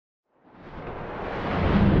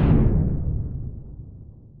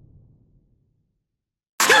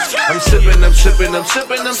sipping, I'm sipping, I'm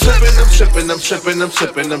sipping, I'm sipping, I'm sipping, I'm sipping, I'm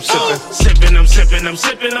sipping, I'm sipping. Sipping, I'm sipping, I'm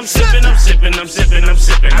sipping, I'm sipping, I'm sipping, I'm sipping, I'm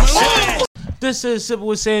sipping, I'm sipping. This is Sipping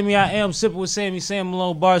with Sammy. I am Sipping with Sammy. Sam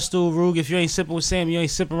Malone, Barstool Rug. If you ain't sipping with Sammy, you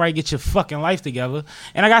ain't sipping right. Get your fucking life together.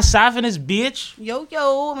 And I got Saf in this bitch. Yo,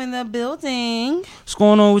 I'm in the building. What's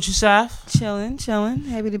going on with you, Saf? Chilling.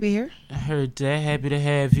 Happy to be here. I heard that. Happy to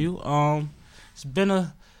have you. It's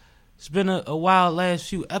been a wild last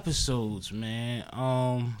few episodes, man.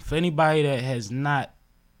 For anybody that has not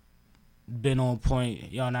been on point,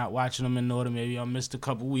 y'all not watching them in order, maybe y'all missed a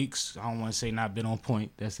couple weeks. I don't want to say not been on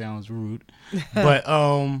point, that sounds rude. But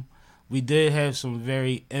we did have some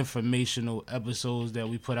very informational episodes that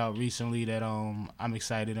we put out recently that I'm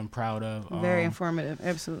excited and proud of. Very informative,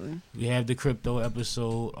 absolutely. We have the crypto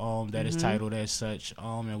episode that is titled as such,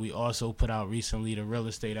 and we also put out recently the real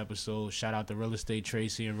estate episode. Shout out to Real Estate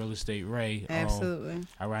Tracy and Real Estate Ray. Absolutely.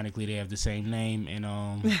 Ironically, they have the same name, and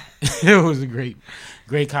it was a great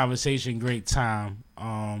conversation, great time.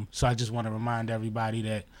 So I just want to remind everybody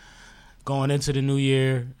that going into the new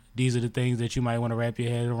year, these are the things that you might want to wrap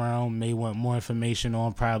your head around, may want more information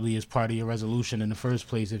on, probably as part of your resolution in the first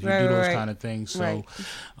place if you do those kind of things. So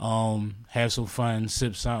have some fun,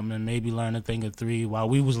 sip something, and maybe learn a thing or three while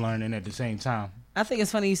we was learning at the same time. I think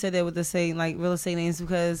it's funny you said that with the same like real estate names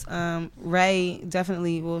because Ray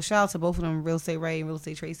definitely, well, shout out to both of them, Real Estate Ray and Real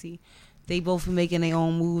Estate Tracy. They both are making their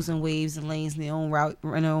own moves and waves and lanes in their own route,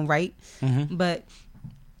 in their own right. Mm-hmm. But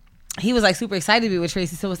he was like super excited to be with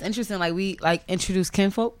Tracy, so it's interesting. Like we like introduced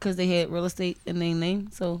kinfolk because they had real estate in their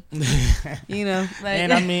name. So you know, like,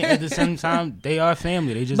 and I mean at the same time they are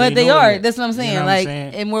family. They just but they are. That's what I'm saying. You know like what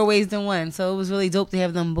I'm saying? In more ways than one. So it was really dope to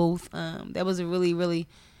have them both. That was a really, really,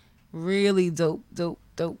 really dope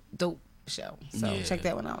show. So check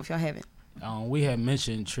that one out if y'all haven't. We had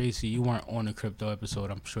mentioned Tracy. You weren't on the crypto episode.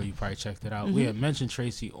 I'm sure you probably checked it out. Mm-hmm. We had mentioned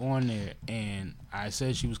Tracy on there, and I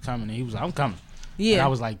said she was coming, and he was like, "I'm coming." Yeah, and I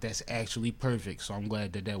was like, "That's actually perfect." So I'm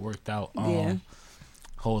glad that worked out.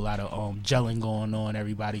 Whole lot of gelling going on.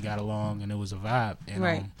 Everybody got along, and it was a vibe. And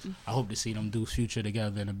I hope to see them do future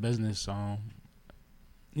together in the business.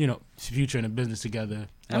 Future in the business together.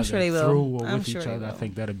 I'm sure they will. Through or with each other. I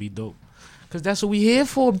think that'll be dope. Cause that's what we here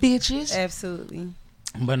for, bitches. Absolutely.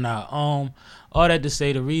 But nah, all that to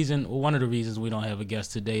say, one of the reasons we don't have a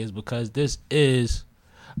guest today is because this is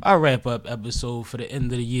our wrap-up episode for the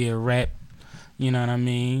end of the year wrap. You know what I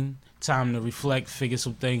mean? Time to reflect, figure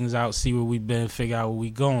some things out, see where we've been, figure out where we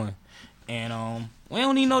going. And we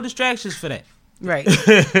don't need no distractions for that. Right.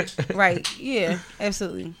 Right. Yeah,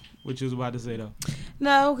 absolutely. What you was about to say, though?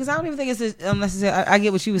 No, because I don't even think it's unnecessary. I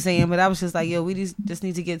get what you were saying, but I was just like, yo, we just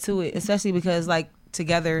need to get to it, especially because, like,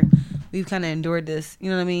 together we've kind of endured this. You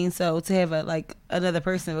know what I mean? So to have another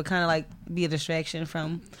person would kind of like be a distraction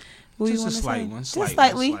from who you want to say. Just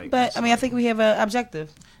slightly, but I mean, I think we have an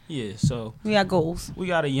objective. Yeah, so we got goals. We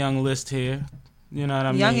got a young list here. You know what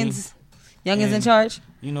I mean? Youngins in charge.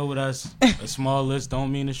 You know, with us, a small list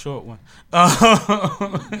don't mean a short one.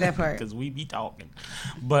 That part. Because we be talking.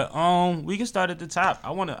 But we can start at the top.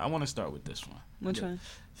 I wanna start with this one. Which one?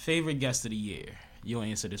 Favorite guest of the year. You'll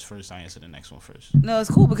answer this first. I answer the next one first. No,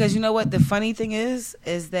 it's cool because you know what? The funny thing is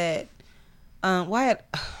that Wyatt.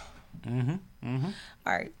 All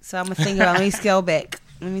right, so I'm gonna think about. Let me scale back.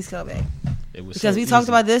 Because we talked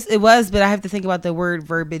about this. It was, but I have to think about the word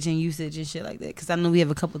verbiage and usage and shit like that because I know we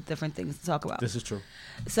have a couple of different things to talk about. This is true.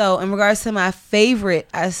 So in regards to my favorite,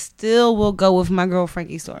 I still will go with my girl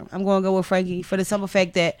Frankie Storm. I'm going to go with Frankie for the simple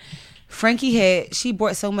fact that she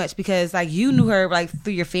brought so much because like you knew her like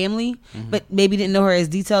through your family, but maybe didn't know her as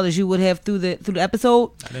detailed as you would have through the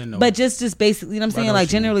episode. I didn't know. But just basically, you know what I'm saying, like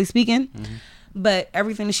generally speaking. Mm-hmm. But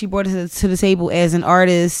everything that she brought to the table as an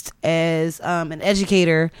artist, as an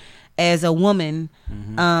educator, as a woman,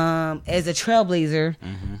 as a trailblazer,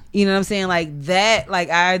 you know what I'm saying? Like that, like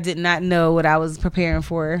I did not know what I was preparing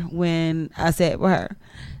for when I sat with her.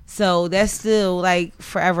 So that's still like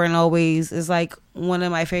forever and always is like one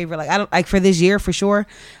of my favorite. Like I don't like for this year for sure,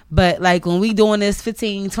 but like when we doing this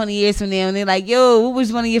 15, 20 years from now, and they're like, "Yo, what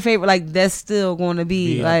was one of your favorite?" Like that's still going to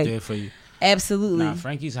be like up there for you. Absolutely. Nah,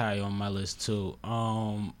 Frankie's high on my list too.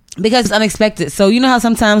 Because it's unexpected. So you know how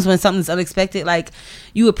sometimes when something's unexpected, like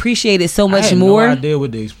you appreciate it so much more. I had no idea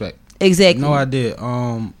what to expect. Exactly. No idea.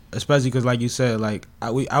 Especially because, like you said, like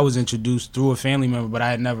I was introduced through a family member, but I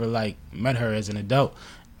had never like met her as an adult,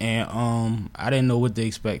 and I didn't know what to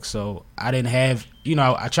expect. So I didn't have,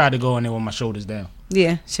 I tried to go in there with my shoulders down.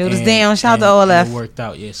 Yeah, shoulders down. Shout out to OLF. It worked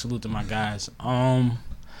out. Yeah, salute to my guys.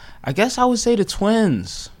 I guess I would say the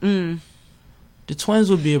twins. The twins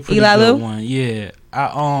would be a pretty good one. Yeah.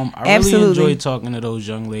 I really Absolutely. enjoy talking to those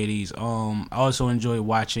young ladies. I also enjoy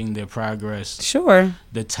watching their progress. Sure.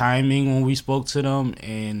 The timing when we spoke to them,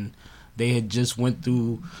 and they had just went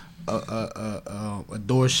through a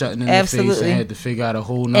door shutting in their face Absolutely. and had to figure out a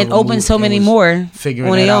whole nother And open move so and many was more figuring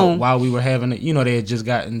on that their out own. while we were having it. They had just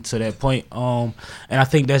gotten to that point. And I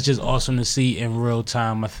think that's just awesome to see in real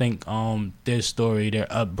time. I think their story, their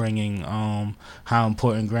upbringing, how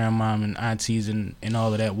important grandmom and aunties and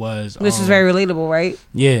all of that was. Which is very relatable, right?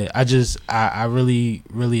 Yeah, I really,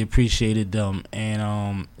 really appreciated them.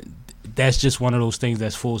 And that's just one of those things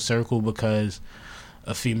that's full circle, because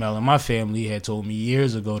a female in my family had told me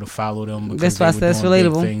years ago to follow them because That's why they were that's doing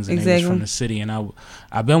big relatable. things, and they was from the city, and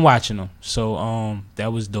I've been watching them. So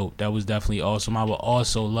that was dope. That was definitely awesome. I would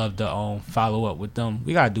also love to follow up with them.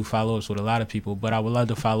 We gotta do follow ups with a lot of people, but I would love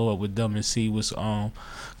to follow up with them and see what's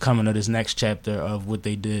coming to this next chapter of what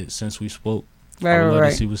they did since we spoke. I would love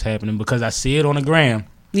to see what's happening, because I see it on the gram.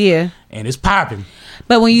 Yeah. And it's popping.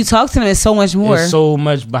 But when you talk to them, it's so much more. There's so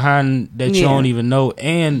much behind that you don't even know,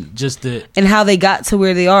 and just and how they got to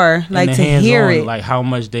where they are, like to hear it, like how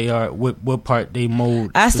much they are, what part they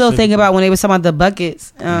mold. I still think about when they were talking about the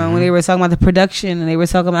buckets, when they were talking about the production, and they were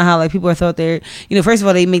talking about how like people thought they're, first of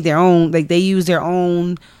all, they make their own, like they use their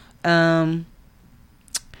own,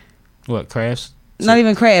 what crafts? Not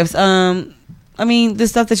even crafts. I mean the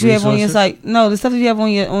stuff that you have on your site. No, the stuff that you have on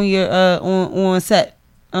your on set.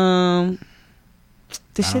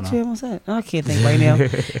 The shit you have on set. I can't think right now.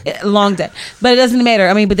 Long day, but it doesn't matter.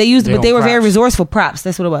 I mean, but they used, but they were very resourceful. Props.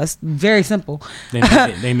 That's what it was. Very simple.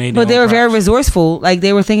 They made but they were very resourceful. Like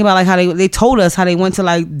they were thinking about like how they told us how they went to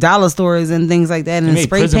like dollar stores and things like that and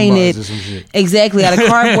spray painted exactly out of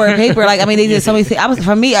cardboard paper. Like I mean, they did so many things. I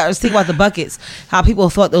was thinking about the buckets. How people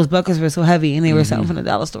thought those buckets were so heavy and they were something from the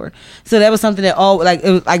dollar store. So that was something that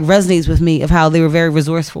resonates with me of how they were very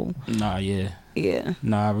resourceful. Nah, yeah. Yeah.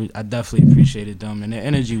 No, I definitely appreciated them, and their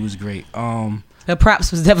energy was great. The props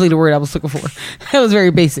was definitely the word I was looking for. That was very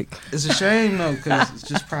basic. It's a shame though, because it's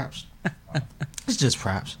just props. It's just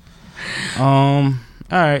props. All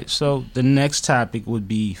right, so the next topic would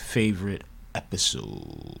be favorite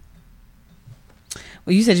episode.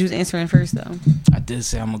 Well, you said you was answering first though. I did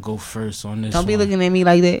say I'm gonna go first on this. Don't be looking at me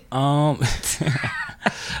like that. I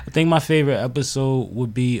think my favorite episode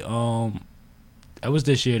would be that was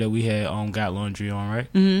this year that we had Got Laundry on,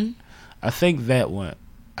 right? Mm-hmm. I think that one.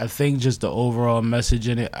 I think just the overall message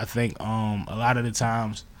in it. I think a lot of the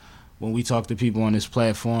times when we talk to people on this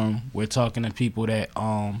platform, we're talking to people that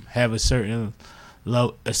have a certain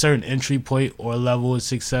entry point or level of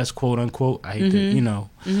success, quote unquote. I hate to,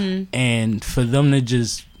 and for them to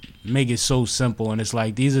just make it so simple, and it's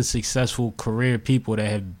like these are successful career people that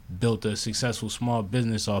have built a successful small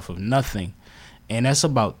business off of nothing. And that's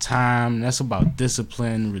about time. That's about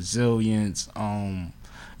discipline, resilience.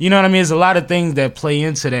 You know what I mean? There's a lot of things that play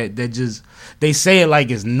into that just, they say it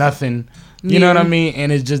like it's nothing. You know what I mean?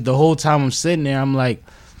 And it's just the whole time I'm sitting there, I'm like,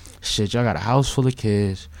 shit, y'all got a house full of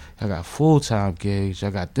kids. Y'all got full-time gigs.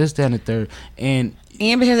 Y'all got this, that, and the third. And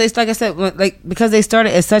because they, like I said, because they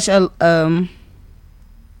started at such a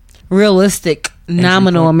realistic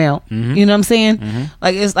nominal amount. Mm-hmm. You know what I'm saying? Mm-hmm.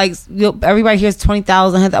 Like it's like everybody hears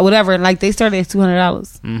 20,000, whatever, and like they started at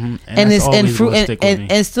 $200, mm-hmm. and it's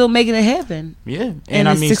and still making it happen. Yeah, and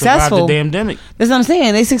I mean, successful. Survived the pandemic. That's what I'm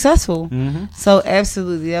saying. They successful. Mm-hmm. So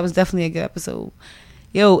absolutely, that was definitely a good episode.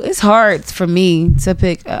 Yo, it's hard for me to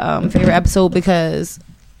pick favorite episode because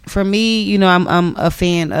for me, I'm a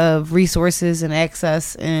fan of resources and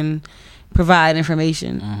access and provide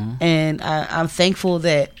information, and I'm thankful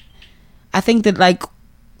that. I think that like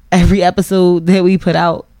every episode that we put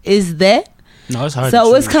out is that. No, it's hard.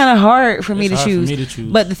 So it's kind of hard for me to choose.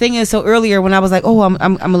 But the thing is, so earlier when I was like, oh, I'm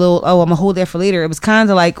a little, I'm gonna hold that for later. It was kind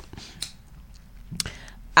of like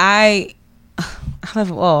I love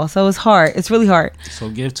them all, so it's hard. It's really hard. So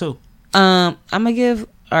give 2. I'm gonna give.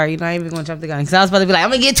 All right, you're not even gonna jump the gun because I was about to be like,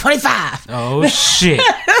 I'm gonna give 25. Oh shit.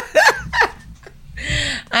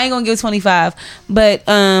 I ain't gonna give 25, but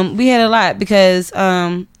we had a lot because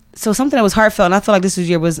so something that was heartfelt, and I feel like this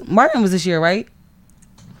year was Martin was this year, right?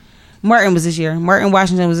 Martin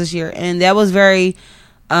Washington was this year, and that was very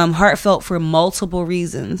heartfelt for multiple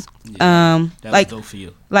reasons. That was dope for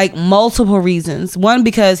you. Like multiple reasons. One,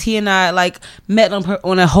 because he and I like met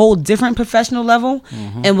on a whole different professional level,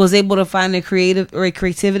 and was able to find the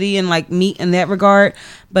creativity and like meet in that regard,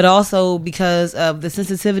 but also because of the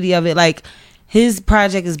sensitivity of it, like. His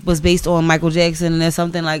project was based on Michael Jackson, and that's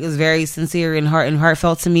something like is very sincere and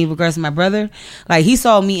heartfelt to me regards to my brother. Like he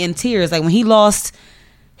saw me in tears, like when he lost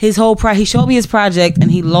his whole he showed me his project and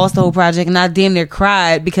he lost the whole project, and I damn near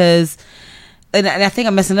cried because and I think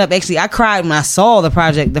I'm messing up. Actually, I cried when I saw the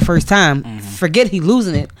project the first time. Forget he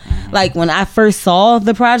losing it. Like when I first saw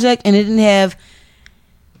the project and it didn't have.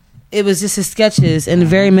 It was just his sketches and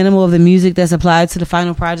very minimal of the music that's applied to the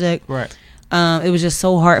final project. Right. It was just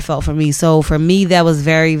so heartfelt for me. So for me, that was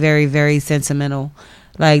very, very, very sentimental.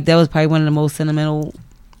 Like that was probably one of the most sentimental.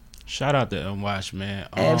 Shout out to Unwatched, man.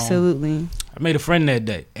 Absolutely. I made a friend that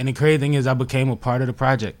day, and the crazy thing is, I became a part of the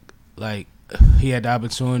project. Like he had the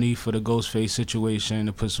opportunity for the Ghostface situation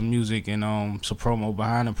to put some music and some promo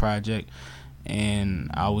behind the project,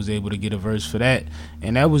 and I was able to get a verse for that,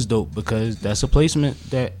 and that was dope because that's a placement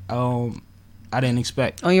that I didn't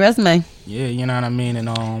expect on your resume. Yeah, you know what I mean. And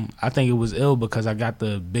I think it was ill because I got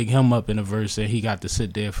to big him up in a verse, and he got to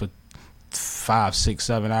sit there for 5, 6,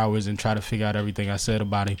 7 hours and try to figure out everything I said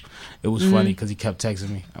about him. It was funny because he kept texting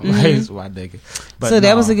me. I'm like, it's my nigga. But so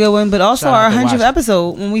that was a good one. But also our 100th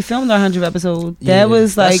episode, when we filmed our 100th episode, that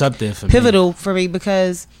was like up there for pivotal for me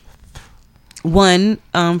because one,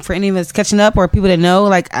 for any of us catching up or people that know,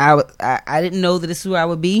 like I didn't know that this is where I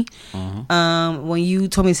would be. When you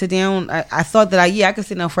told me to sit down, I thought that I could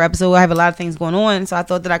sit down for an episode. I have a lot of things going on, so I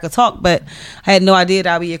thought that I could talk, but I had no idea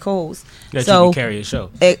that I'd be your co-host. That so you can carry a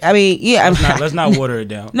show. Let's not water it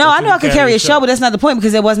down. No, I know I could carry a show, but that's not the point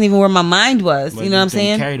because it wasn't even where my mind was. But you know what I'm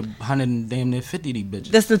saying? Carried 100 and damn near 50 these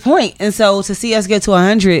bitches. That's the point. And so to see us get to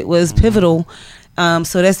 100 was pivotal.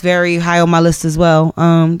 So that's very high on my list as well.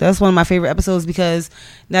 That's one of my favorite episodes because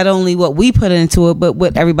not only what we put into it, but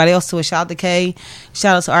what everybody else to it. Shout out to Kay.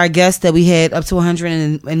 Shout out to our guests that we had up to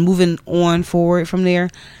 100 and moving on forward from there.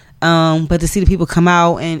 But to see the people come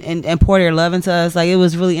out and pour their love into us, like it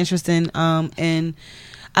was really interesting. And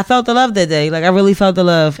I felt the love that day. Like I really felt the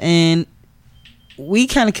love. And we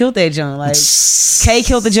kind of killed that joint. Like Kay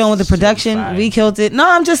killed the joint with the production. We killed it. No,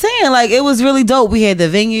 I'm just saying, like it was really dope. We had the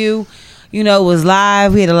venue. You know, it was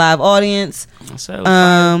live. We had a live audience.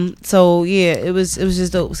 So yeah, it was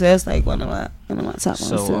just dope. So that's like one of my top ones.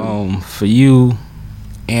 So for you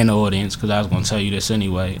and the audience, because I was gonna tell you this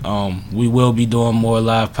anyway. We will be doing more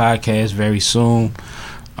live podcasts very soon.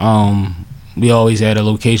 We always had a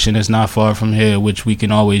location that's not far from here, which we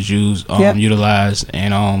can always use, utilize,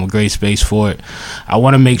 and a great space for it. I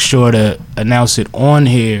want to make sure to announce it on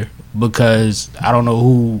here because I don't know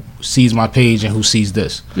who sees my page and who sees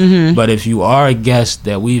this. But if you are a guest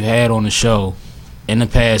that we've had on the show in the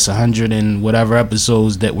past 100 and whatever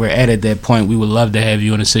episodes that we're at that point, we would love to have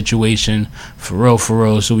you in a situation for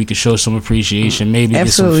real, so we can show some appreciation, maybe get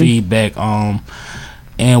some feedback.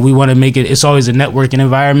 And we want to make it, it's always a networking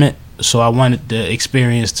environment, so I wanted the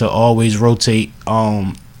experience to always rotate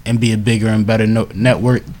and be a bigger and better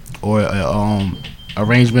network or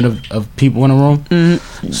arrangement of people in a room.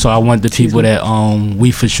 So I want the people that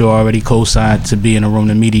we for sure already co-signed to be in a room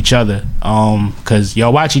to meet each other, because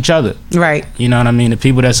y'all watch each other, right? You know what I mean? The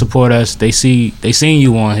people that support us, they seen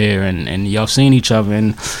you on here, and y'all seen each other,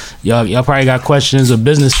 and y'all probably got questions or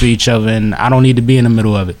business for each other, and I don't need to be in the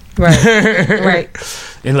middle of it, right?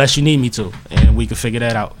 Unless you need me to, and we can figure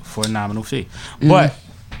that out for a nominal fee. But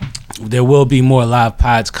there will be more live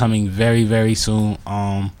pods coming very, very soon.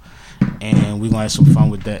 And we're gonna have some fun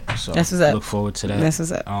with that. So that's what's up. Look forward to that. That's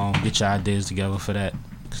what's up. Get your ideas together for that,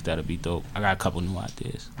 because that'll be dope. I got a couple new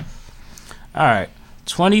ideas. All right,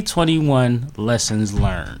 2021 lessons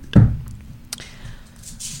learned.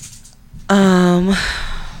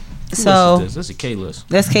 So this is a K list.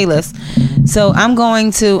 That's K list. So I'm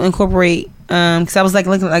going to incorporate. Because I was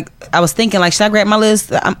I was thinking should I grab my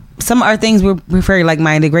list? Some of our things we're very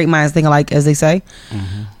like-minded, great minds think alike, as they say.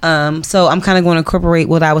 So I'm kind of going to incorporate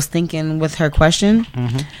what I was thinking with her question.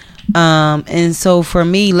 And so for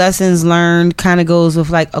me, lessons learned kind of goes with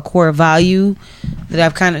like a core value that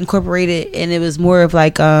I've kind of incorporated, and it was more of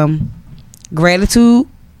like gratitude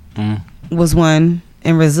was one,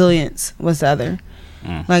 and resilience was the other.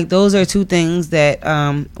 Like those are two things that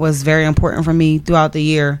was very important for me throughout the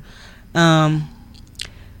year.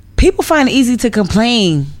 People find it easy to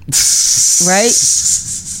complain, right?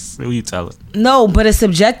 What you tell it? No, but it's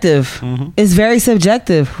subjective. It's very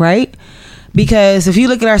subjective, right? Because if you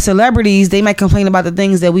look at our celebrities, they might complain about the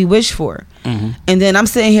things that we wish for. And then I'm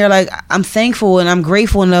sitting here like, I'm thankful and I'm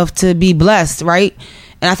grateful enough to be blessed, right?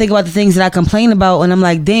 And I think about the things that I complain about, and I'm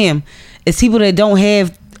like, damn, it's people that don't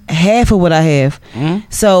have half of what I have.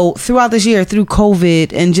 So throughout this year, through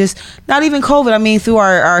COVID, and just not even COVID, I mean through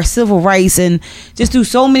our civil rights, and just through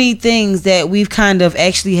so many things that we've kind of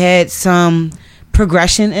actually had some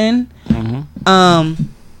progression in,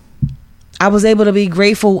 I was able to be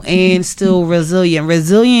grateful and still resilient.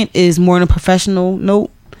 Resilient is more on a professional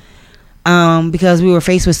note, because we were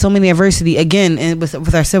faced with so many adversity again, and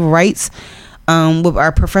with our civil rights. with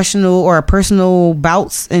our professional or our personal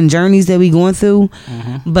bouts and journeys that we going through.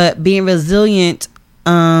 But being resilient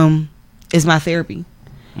is my therapy.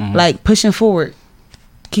 Like pushing forward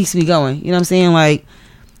keeps me going. You know what I'm saying? Like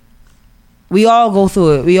we all go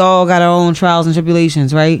through it. We all got our own trials and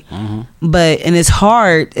tribulations, right? But and it's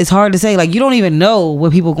hard to say. Like you don't even know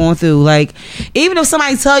what people going through. Like even if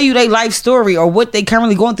somebody tell you their life story or what they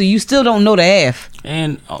currently going through, you still don't know the half.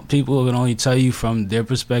 And people can only tell you from their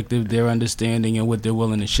perspective, their understanding, and what they're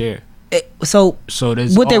willing to share. So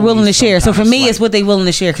there's what they're willing to share. So for me, like, it's what they're willing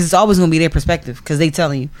to share because it's always going to be their perspective because they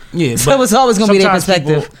telling you. Yeah. So it's always going to be their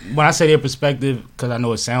perspective. People, when I say their perspective, because I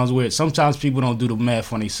know it sounds weird, sometimes people don't do the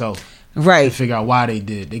math on themselves. Right. To figure out why they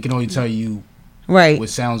did. They can only tell you what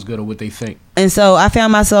sounds good or what they think. And so I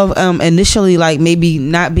found myself initially like maybe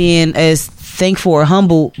not being as thankful or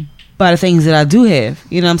humble by the things that I do have.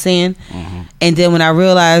 You know what I'm saying? And then when I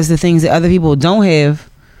realized the things that other people don't have,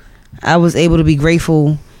 I was able to be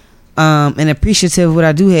grateful and appreciative of what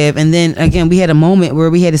I do have. And then again, we had a moment where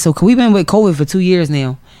we had to. So we've been with COVID for 2 years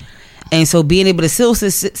now, and so being able to still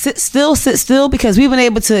sit still because we've been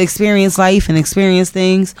able to experience life and experience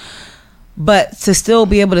things, but to still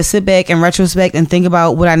be able to sit back and retrospect and think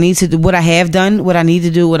about what I need to do, what I have done, what I need to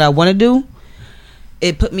do, what I want to do.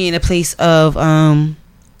 It put me in a place of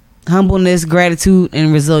humbleness, gratitude,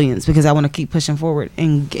 and resilience because I want to keep pushing forward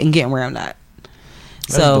and getting where I'm not.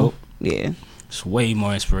 That's dope. Yeah. It's way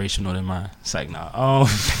more inspirational than mine. It's like, nah.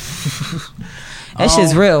 That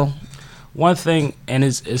shit's real. One thing, and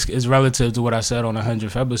it's relative to what I said on the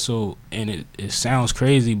 100th episode, and it sounds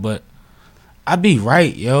crazy, but I be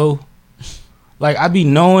right, yo. Like, I be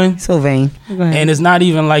knowing. So vain. And it's not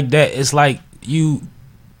even like that. It's like you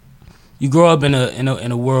grow up in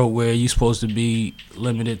a world where you're supposed to be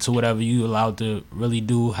limited to whatever you allowed to really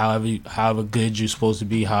do, however good you're supposed to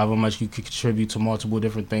be, however much you could contribute to multiple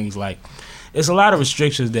different things. Like, it's a lot of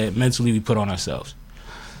restrictions that mentally we put on ourselves.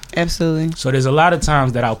 Absolutely. So there's a lot of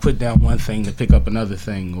times that I'll put down one thing to pick up another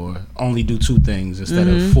thing, or only do two things instead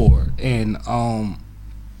of four. And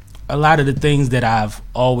a lot of the things that I've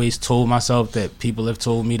always told myself that people have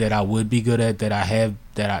told me that I would be good at, that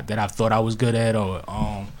I've thought I was good at, or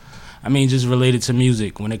I mean, just related to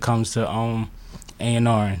music when it comes to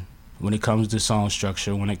A&R, when it comes to song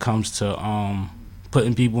structure, when it comes to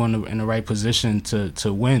putting people in the right position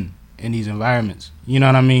to win in these environments. You know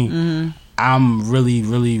what I mean? I'm really,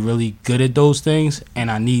 really, really good at those things, and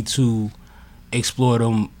I need to explore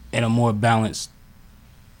them in a more balanced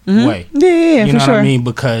way. Yeah, you know for what sure. I mean?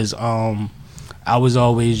 Because I was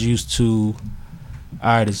always used to, all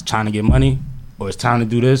right, it's time to get money, or it's time to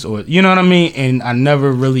do this, or you know what I mean? And I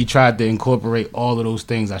never really tried to incorporate all of those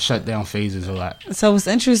things. I shut down phases a lot. So it's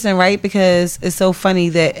interesting, right? Because it's so funny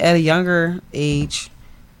that at a younger age,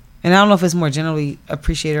 and I don't know if it's more generally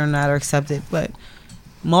appreciated or not or accepted, but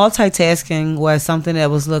multitasking was something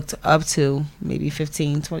that was looked up to maybe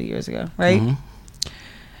 15, 20 years ago, right?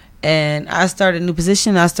 And I started a new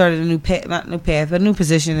position. I started a new path, not new path, but a new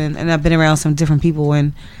position. And I've been around some different people,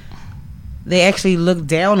 and they actually look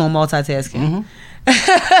down on multitasking.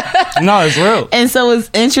 No, it's real. And so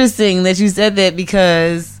it's interesting that you said that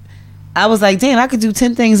because I was like, damn, I could do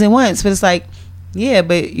 10 things at once. But it's like, yeah,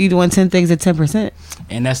 but you're doing 10 things at 10%.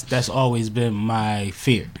 And that's always been my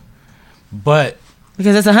fear. But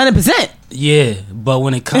because that's 100%. yeah, but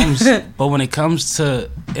when it comes to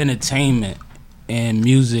entertainment and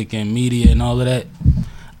music and media and all of that,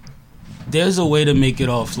 there's a way to make it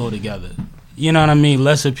all flow together. You know what I mean?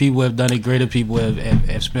 Lesser people have done it. Greater people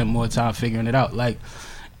have spent more time figuring it out. Like,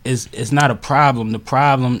 it's not a problem. The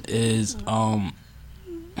problem is the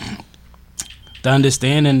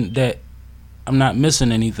understanding that I'm not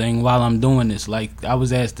missing anything while I'm doing this. Like, I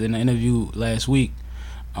was asked in an interview last week,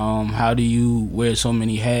 how do you wear so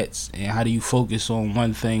many hats and how do you focus on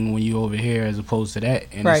one thing when you're over here as opposed to that?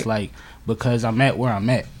 And Right. It's like, because I'm at where I'm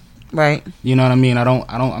at. Right. You know what I mean?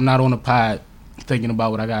 I'm not on the pod thinking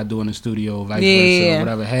about what I gotta do in the studio, vice versa, or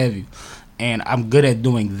whatever have you. And I'm good at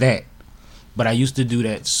doing that. But I used to do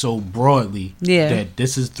that so broadly that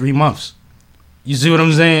this is 3 months. You see what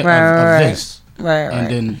I'm saying? Right, of this. Right. And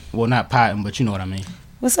then, well, not potting, but you know what I mean.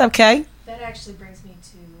 What's up, Kay? That actually brings me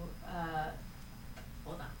to,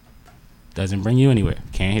 hold on. Doesn't bring you anywhere.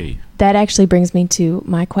 Can't hear you. That actually brings me to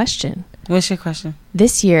my question. What's your question?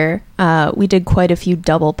 This year, we did quite a few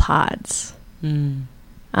double pods. We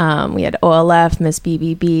had OLF, Miss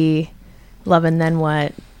BBB, Love and Then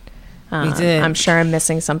What. We did. I'm sure I'm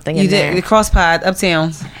missing something You in did there. the Cross Pod,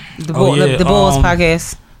 Uptown, the yeah, Bulls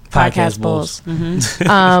podcast. Podcast Bulls.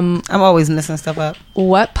 I'm always messing stuff up.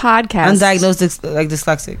 What podcast? Undiagnosed like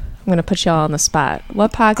dyslexic. going to put y'all on the spot.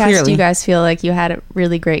 What podcast Clearly. do you guys feel like you had a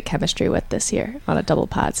really great chemistry with this year on a double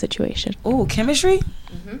pod situation? Oh, chemistry?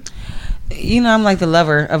 You know, I'm like the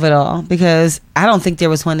lover of it all because I don't think there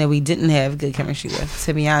was one that we didn't have good chemistry with,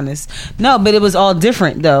 to be honest. No, but it was all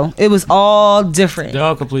different, though. It was all different. They're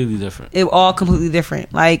all completely different. It all completely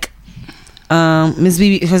different. Like, Miss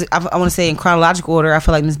BB, because I want to say in chronological order, I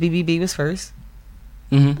feel like Miss BBB was first,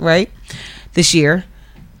 right? This year.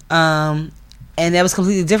 And that was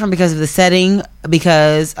completely different because of the setting,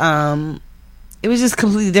 because it was just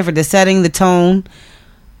completely different. The setting, the tone,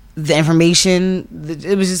 the information,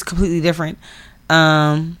 it was just completely different.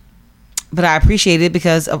 But I appreciated it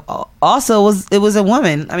because of also it was a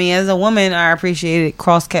woman. I mean, as a woman, I appreciated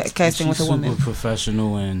cross casting with a woman. Super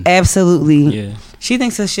professional and absolutely. Yeah. She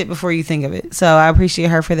thinks of shit before you think of it. So I appreciate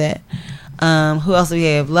her for that. Who else do we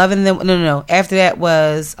have? Loving them. No. After that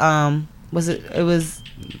was it was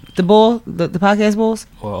the bull, the podcast bulls?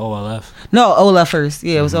 Or OLF. No, OLF first.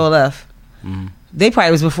 Yeah, it was OLF. Mm-hmm. They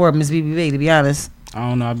probably was before Miss BBB, to be honest. I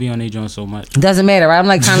don't know. I be on their joint so much. Doesn't matter, right? I'm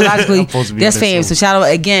like chronologically. That's That's fam. So shout out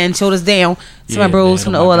again, shoulders down to my bros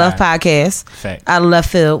from the OLF podcast. Fact. Out of left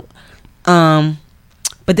field.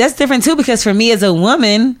 But that's different too because for me as a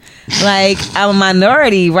woman, like I'm a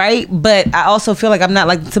minority, right? But I also feel like I'm not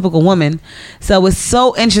like the typical woman. So it's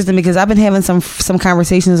so interesting because I've been having some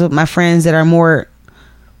conversations with my friends that are more,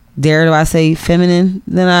 dare do I say, feminine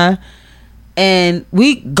than I. And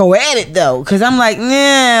we go at it though, because I'm like, nah,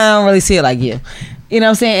 I don't really see it like you. You know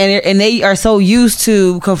what I'm saying? And they are so used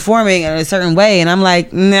to conforming in a certain way. And I'm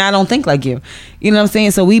like, nah, I don't think like you. You know what I'm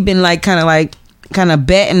saying? So we've been like kind of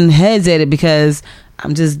batting heads at it because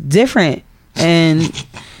I'm just different. And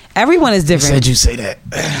everyone is different. They said you say that.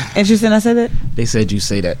 Interesting I said that? They said you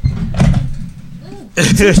say that. 2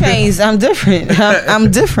 Chainz, I'm different. I'm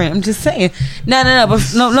different. I'm just saying. No,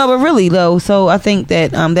 but really though. So I think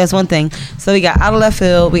that that's one thing. So we got Out of Left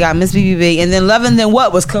Field, we got Miss BBB, and then Loving Then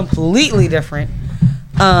What was completely different.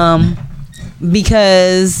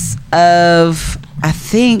 Because of I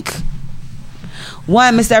think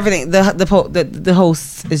one, Mr. Everything. The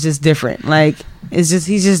host is just different. Like he's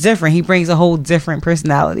just different. He brings a whole different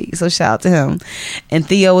personality. So shout out to him and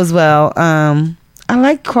Theo as well. I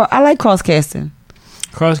like cross casting.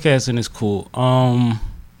 Cross-casting is cool. I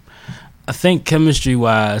think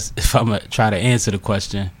chemistry-wise, if I'm going to try to answer the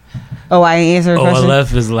question. Oh, I ain't answer the question?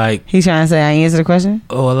 OLF is like... He's trying to say I ain't answer the question?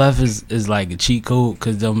 OLF is like a cheat code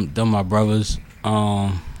because them my brothers.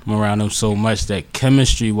 I'm around them so much that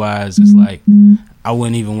chemistry-wise, it's like I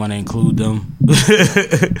wouldn't even want to include them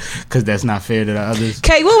because that's not fair to the others.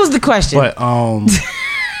 Okay, what was the question? But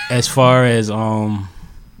as far as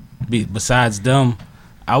besides them,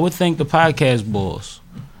 I would think the podcast bulls.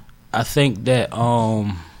 I think that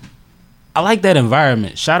I like that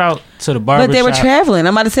environment. Shout out to the barbershop. But they were traveling.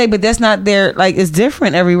 I'm about to say, but that's not their, like, it's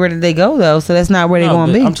different everywhere that they go though. So that's not where they're going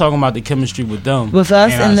to be. I'm talking about the chemistry with them, with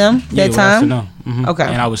us and them that time. With us and them. Okay.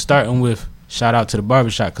 And I was starting with shout out to the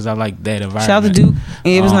barbershop because I like that environment. Shout out to Duke.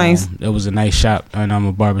 Yeah, it was nice. It was a nice shop, and I'm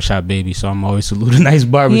a barbershop baby, so I'm always salute a nice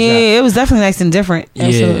barbershop. Yeah, it was definitely nice and different.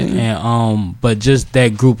 Absolutely. Yeah, and but just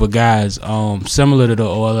that group of guys, similar to the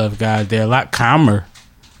OLF guys, they're a lot calmer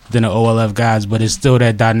than the OLF guys, but it's still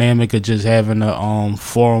that dynamic of just having a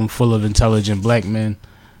forum full of intelligent black men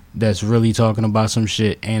that's really talking about some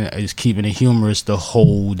shit and is keeping it humorous the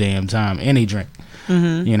whole damn time, and they drink.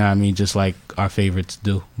 Mm-hmm. You know what I mean? Just like our favorites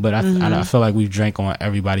do. But I feel like we've drank on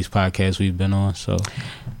everybody's podcast we've been on. So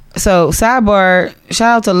sidebar,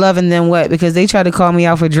 shout out to Loving Then What, because they tried to call me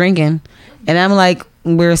out for drinking, and I'm like,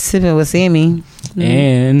 we're sipping with Sammy,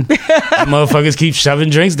 and motherfuckers keep shoving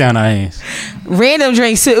drinks down our hands. Random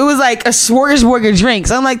drinks too. It was like a smorgasbord of drinks.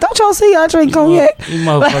 I'm like, don't y'all see I drink cognac? You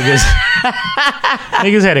motherfuckers.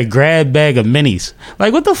 Niggas had a grab bag of minis.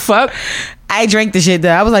 Like, what the fuck? I drank the shit though.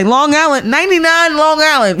 I was like, Long Island, 99 Long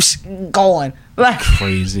Island, going. Like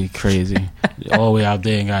crazy. All the way out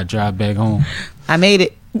there and got to drive back home. I made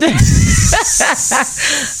it.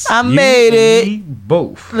 I made it.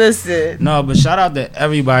 Both. Listen. No, but shout out to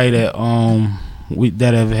everybody that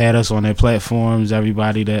that have had us on their platforms,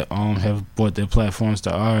 everybody that have brought their platforms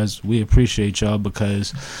to ours. We appreciate y'all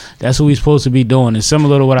because that's what we supposed to be doing. It's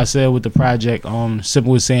similar to what I said with the project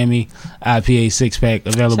Sipping with Sammy IPA 6-pack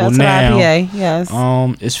available now. IPA, yes.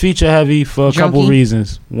 It's feature heavy for a couple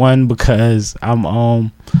reasons. One, because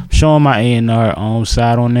I'm showing my A&R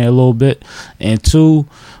side on there a little bit, and two,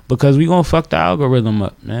 because we gonna fuck the algorithm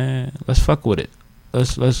up, man. Let's fuck with it.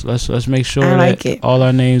 Let's make sure that all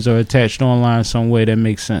our names are attached online some way that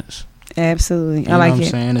makes sense. Absolutely. You I like know what it.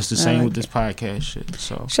 I'm saying? It's the same like with this podcast shit.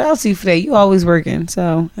 So shout out to you for that. You always working.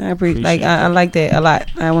 So I appreciate I like that a lot.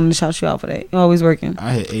 I wanted to shout you out for that. You always working.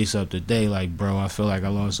 I hit Ace up today, like, bro, I feel like I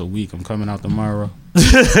lost a week. I'm coming out tomorrow.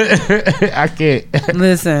 I can't.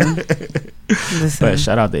 Listen. But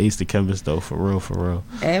shout out to Ace the Chemist though, for real.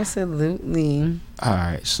 Absolutely. All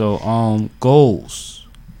right, so goals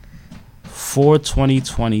for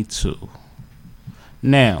 2022.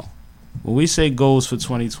 Now, when we say goals for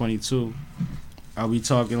 2022, are we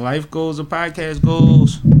talking life goals or podcast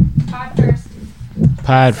goals?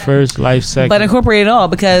 Pod first, life second. But incorporate it all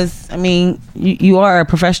because I mean you are a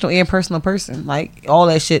professional and personal person. Like all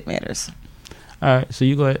that shit matters. All right, so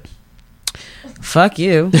you go ahead. Fuck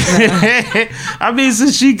you. I mean,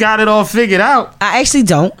 since she got it all figured out. I actually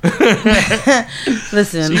don't.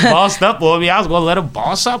 Listen. She bossed up on me. I was going to let her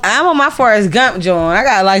boss up. I'm on my Forrest Gump joint. I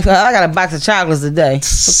got a box of chocolates today.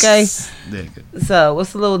 Okay? So,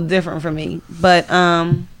 it's a little different for me. But,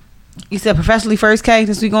 you said professionally first, K?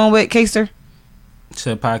 Since we going with Kster?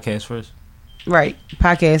 Said podcast first. Right.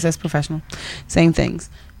 Podcast, that's professional. Same things.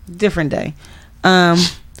 Different day.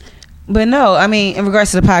 But no, I mean, in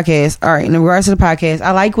regards to the podcast, all right, in regards to the podcast,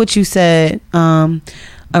 I like what you said around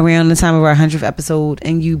the time of our 100th episode,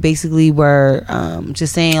 and you basically were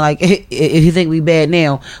just saying, like, if you think we bad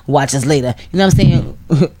now, watch us later. You know what I'm saying?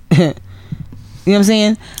 You know what I'm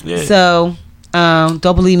saying? Yeah. So,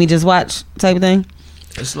 don't believe me, just watch type of thing.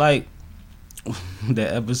 It's like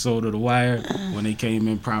that episode of The Wire when they came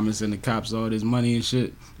in promising the cops all this money and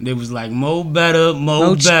shit. They was like, more better,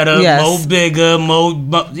 more bigger, Yes.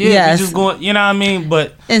 just going, you know what I mean?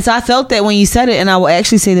 But and so I felt that when you said it, and I will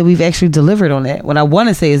actually say that we've actually delivered on that. What I want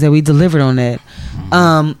to say is that we delivered on that.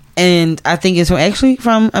 And I think it's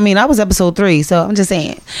from I was episode 3, so I'm just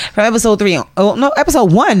saying from episode 3.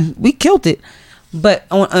 Episode 1, we killed it. But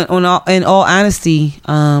in all honesty,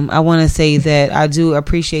 I want to say that I do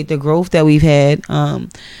appreciate the growth that we've had,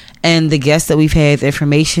 and the guests that we've had, the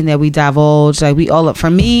information that we divulge. Like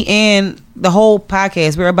for me and the whole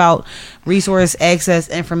podcast, we're about resource access,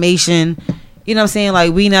 information. You know what I'm saying?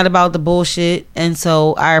 Like, we not about the bullshit, and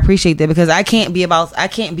so I appreciate that because I can't be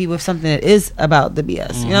with something that is about the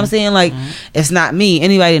BS. You know what I'm saying? Like, it's not me.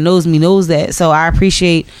 Anybody that knows me knows that. So I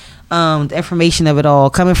appreciate the information of it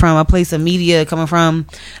all, coming from a place of media, coming from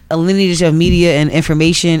a lineage of media and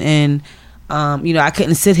information, and I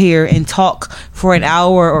couldn't sit here and talk for an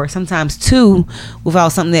hour or sometimes 2 without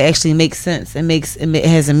something that actually makes sense and it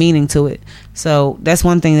has a meaning to it. So that's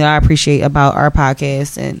one thing that I appreciate about our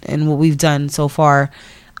podcast and what we've done so far.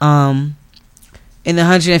 In the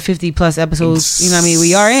 150 plus episodes, you know what I mean,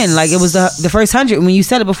 we are in. Like, it was the first 100. When you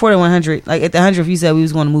said it before the 100, like at the 100th, you said we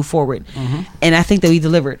was going to move forward, and I think that we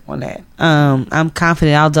delivered on that. I'm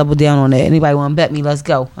confident I'll double down on that. Anybody want to bet me? Let's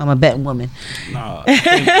go. I'm a betting woman. No,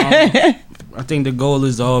 I think the goal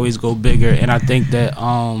is to always go bigger, and I think that,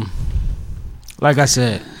 like I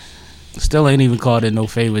said, still ain't even called in no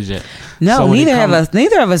favors yet. No, so neither of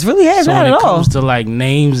us really has, so not at all. when it comes to like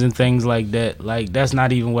names and things like that, like that's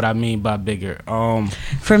not even what I mean by bigger.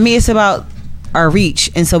 For me, it's about our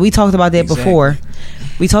reach, and so we talked about that before.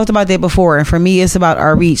 And for me, it's about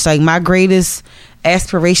our reach. Like, my greatest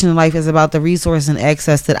aspiration in life is about the resource and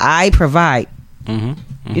access that I provide. You know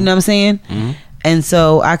what I'm saying? And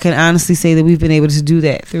so I can honestly say that we've been able to do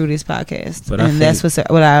that through this podcast, and that's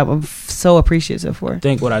what I'm so appreciative for. I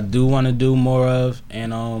think what I do want to do more of,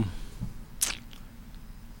 and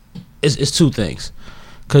it's 2 things,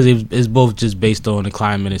 because it's both just based on the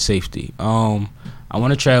climate and safety. I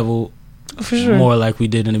want to travel for sure, more like we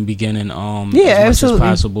did in the beginning. As much absolutely. as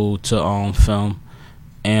possible to film,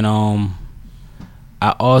 and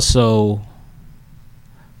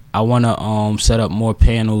I want to set up more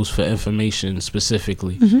panels for information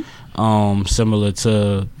specifically, similar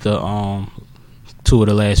to the 2 of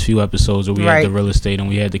the last few episodes where we had the real estate and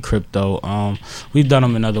we had the crypto. We've done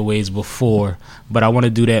them in other ways before, but I want to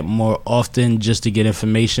do that more often just to get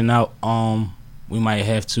information out. We might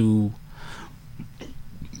have to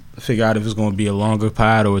figure out if it's going to be a longer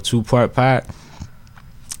pod or a 2-part pod,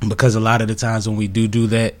 because a lot of the times when we do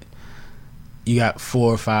that, you got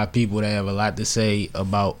 4 or 5 people that have a lot to say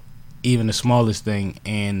about even the smallest thing,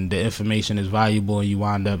 and the information is valuable, and you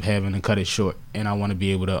wind up having to cut it short. And I want to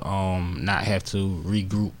be able to not have to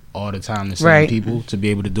regroup all the time the same people to be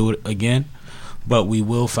able to do it again. But we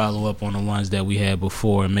will follow up on the ones that we had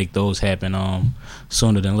before and make those happen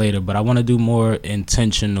sooner than later. But I want to do more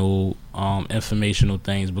intentional informational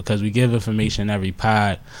things, because we give information every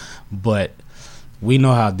pod, but we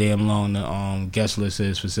know how damn long the guest list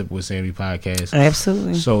is for Sipping with Sammy podcast.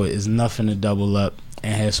 Absolutely. So it's nothing to double up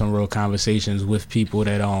and have some real conversations with people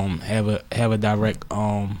that have a direct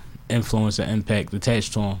influence or impact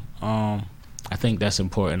attached to them. I think that's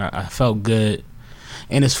important. I felt good.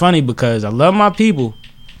 And it's funny because I love my people,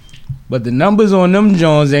 but the numbers on them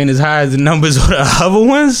Jones ain't as high as the numbers on the other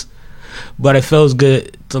ones. But it feels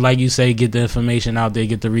good to, like you say, get the information out there,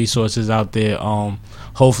 get the resources out there,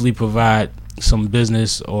 hopefully provide some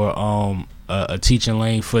business or a teaching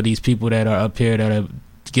lane for these people that are up here that are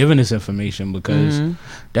giving this information, because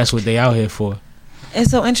that's what they out here for.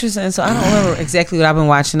 It's so interesting. So I don't remember exactly what I've been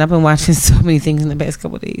watching. I've been watching so many things in the past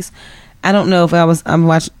couple of days. I don't know if I'm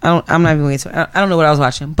watching. I'm not even going to. I don't know what I was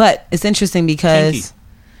watching, but it's interesting because.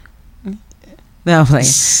 Kinky. No, I'm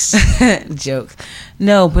playing. Joke.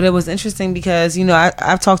 No, but it was interesting because, you know,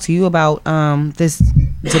 I've talked to you about this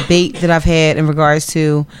debate that I've had in regards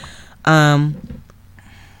to not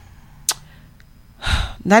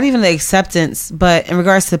even the acceptance, but in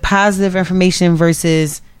regards to positive information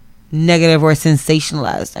versus negative or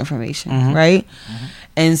sensationalized information, right?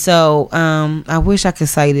 And so I wish I could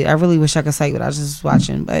cite it. I really wish I could cite what I was just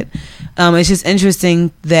watching, but it's just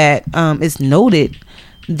interesting that it's noted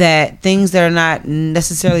that things that are not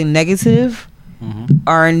necessarily negative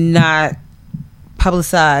are not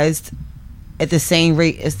publicized at the same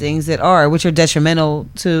rate as things that are, which are detrimental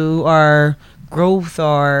to our growth,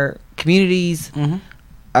 our communities,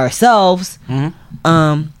 ourselves. And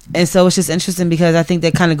so it's just interesting because I think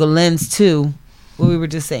that kind of lends to what we were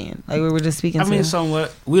just saying, like we were just speaking. I mean,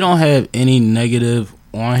 somewhat. We don't have any negative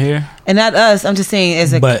on here, and not us. I'm just saying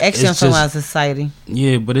as an external society.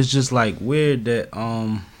 Yeah, but it's just like weird that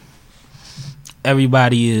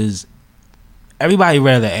everybody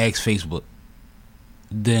rather ask Facebook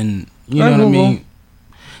than you know what I mean.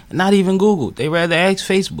 Not even Google. They rather ask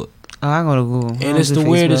Facebook. Oh, I go to Google. And it's the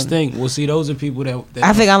weirdest thing. Well, see, those are people that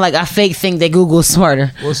I fake think that Google's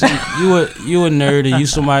smarter. Well, see, you a nerd and you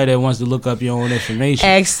somebody that wants to look up your own information.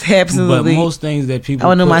 Absolutely. But most things that people I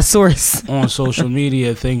want to know my source on social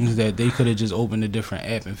media, things that they could have just opened a different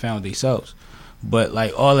app and found themselves. But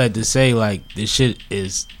like all that to say, like this shit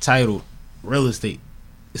is titled real estate.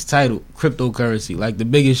 It's titled cryptocurrency. Like the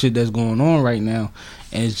biggest shit that's going on right now,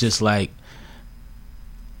 and it's just like.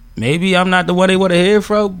 Maybe I'm not the one they want to hear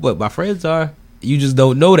from, but my friends are. You just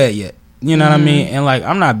don't know that yet. You know what I mean? And like,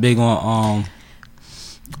 I'm not big on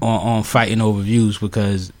fighting over views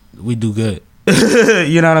because we do good.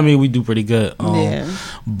 You know what I mean? We do pretty good.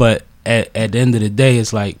 But at the end of the day,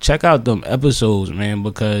 it's like check out them episodes, man,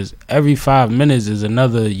 because every 5 minutes is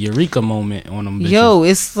another eureka moment on them. Bitches. Yo,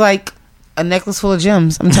 it's like a necklace full of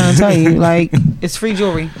gems. I'm trying to tell you, like it's free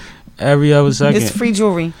jewelry. Every other second, it's free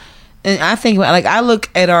jewelry. And I think, like, I look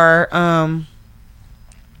at our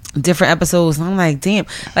different episodes, and I'm like, damn.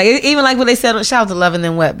 Like, even like what they said, shout out to Love and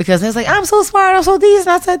Then What, because it's like, I'm so smart, I'm so this,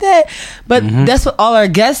 and I said that. But that's what all our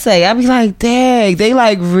guests say. I be like, dang, they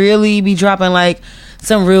like really be dropping like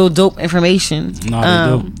some real dope information. No,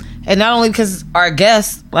 they do. And not only because our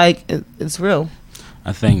guests, like, it's real.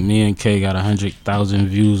 I think me and Kay got 100,000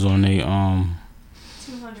 views on they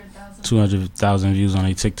 200,000 views on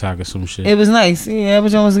a TikTok or some shit. It was nice. Yeah,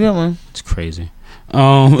 that was a good one. It's crazy.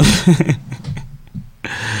 Goals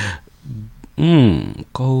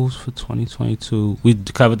for 2022. We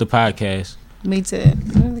covered the podcast. Me too.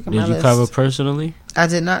 Did you cover personally? I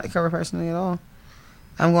did not cover personally at all.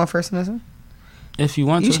 I'm going first in this one. If you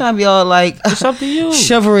want to. You trying to be all like, it's up to you.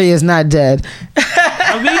 Chivalry is not dead.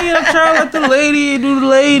 I mean, I'm trying to let the lady do the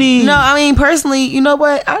lady. No, I mean, personally, you know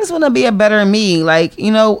what? I just want to be a better me. Like,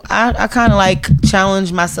 you know, I kind of like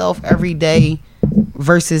challenge myself every day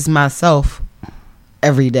versus myself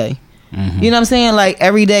every day. You know what I'm saying? Like,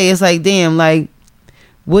 every day it's like, damn, like,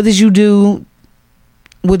 what did you do?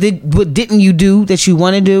 What didn't you do that you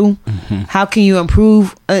want to do? How can you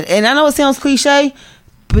improve? And I know it sounds cliche,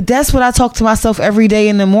 but that's what I talk to myself every day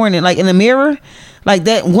in the morning, like in the mirror. Like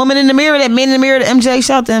that woman in the mirror, that man in the mirror, the MJ,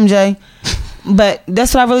 shout out to MJ. But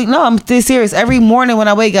that's what I really, no, I'm this serious. Every morning when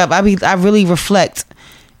I wake up, I really reflect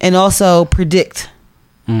and also predict.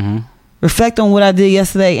 Reflect on what I did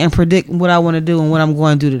yesterday and predict what I want to do and what I'm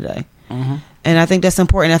going to do today. And I think that's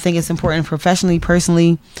important. I think it's important professionally,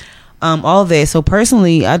 personally, all of that. So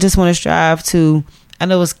personally, I just want to strive to, I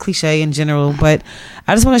know it's cliche in general, but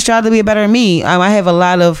I just want to strive to be a better me. I have a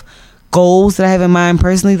lot of goals that I have in mind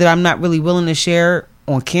personally that I'm not really willing to share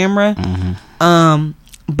on camera.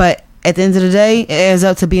 But at the end of the day, it adds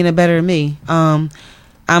up to being a better me. I'm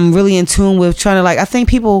really in tune with trying to, like, I think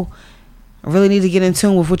people really need to get in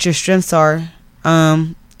tune with what your strengths are,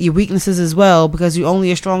 your weaknesses as well, because you're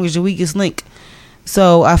only as strong as your weakest link.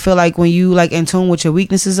 So I feel like when you like in tune with your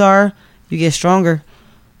weaknesses are, you get stronger.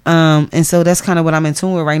 And so that's kind of what I'm in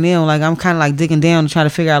tune with right now. Like I'm kind of like digging down and trying to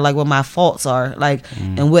figure out like what my faults are, like,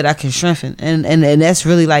 and what I can strengthen. And that's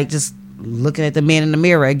really like just looking at the man in the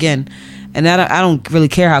mirror again. And I don't really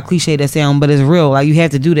care how cliche that sounds, but it's real. Like you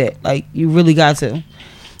have to do that. Like you really got to.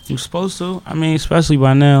 You're supposed to. I mean, especially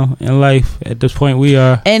by now in life, at this point we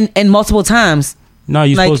are. And multiple times. No,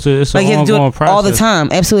 you're like, supposed to. It's like an you have to do ongoing it process all the time.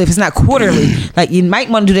 Absolutely. If it's not quarterly, like you might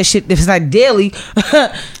want to do that shit if it's not daily.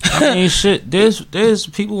 I mean, shit. There's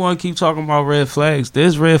people want to keep talking about red flags.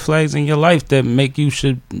 There's red flags in your life that make you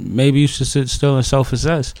should sit still and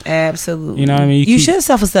self-assess. Absolutely. You know what I mean? You should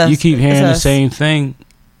self-assess. You keep hearing the same thing,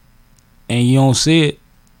 and you don't see it.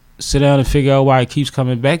 Sit down and figure out why it keeps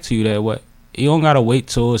coming back to you that way. You don't gotta wait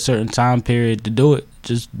till a certain time period to do it.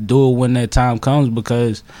 Just do it when that time comes,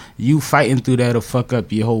 because you fighting through that'll fuck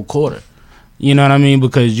up your whole quarter. You know what I mean?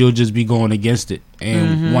 Because you'll just be going against it.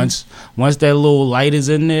 And once that little light is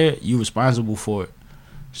in there, you're responsible for it.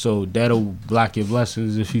 So that'll block your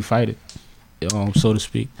blessings if you fight it, so to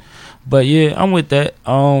speak. But yeah, I'm with that.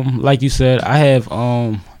 Like you said, I have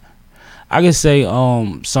I can say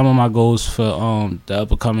some of my goals for the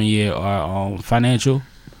upcoming year are financial.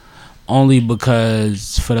 Only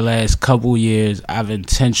because for the last couple years I've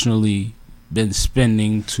intentionally been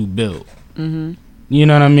spending to build. You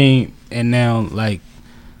know what I mean? And now like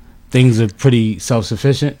things are pretty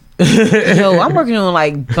self-sufficient. Yo, I'm working on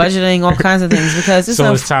like budgeting, all kinds of things, because it's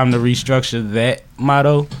so it's time to restructure that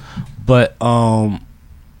motto. But I'm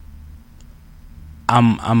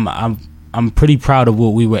pretty proud of what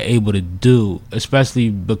we were able to do, especially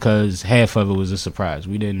because half of it was a surprise.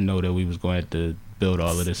 We didn't know that we was going to have to build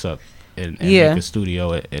all of this up and make a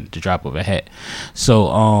studio at the drop of a hat.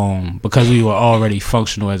 So because we were already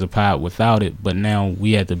functional as a pod without it, but now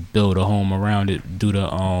we had to build a home around it due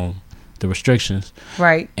to the restrictions.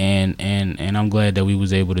 Right. And I'm glad that we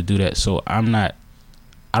was able to do that. So I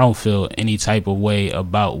don't feel any type of way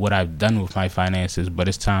about what I've done with my finances, but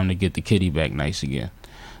it's time to get the kitty back nice again.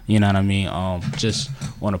 You know what I mean? Just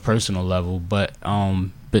on a personal level, but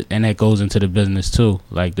and that goes into the business too.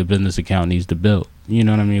 Like the business account needs to build. You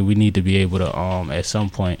know what I mean? We need to be able to at some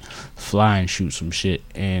point fly and shoot some shit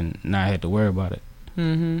and not have to worry about it.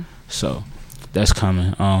 So that's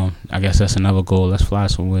coming. I guess that's another goal. Let's fly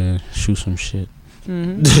somewhere and shoot some shit.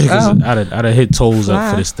 I'd have hit toes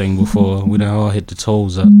up for this thing before. We done all hit the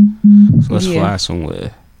toes up. So let's fly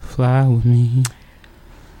somewhere. Fly with me.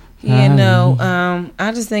 Yeah, no,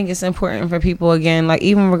 I just think it's important for people, again, like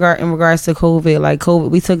even in regards to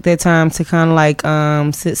COVID, we took that time to kind of like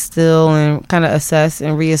sit still and kind of assess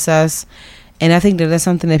and reassess. And I think that that's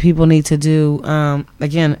something that people need to do,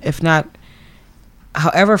 again, if not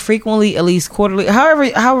however frequently, at least quarterly,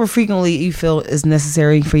 however frequently you feel is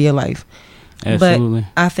necessary for your life. Absolutely.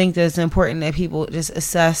 But I think that it's important that people just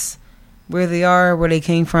assess where they are, where they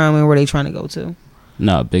came from, and where they trying to go to.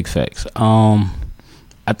 No, big facts.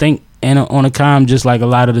 I think on a calm, just like a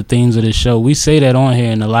lot of the themes of this show, we say that on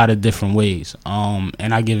here in a lot of different ways.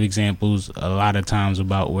 And I give examples a lot of times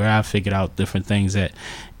about where I figured out different things at,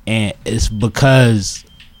 and it's because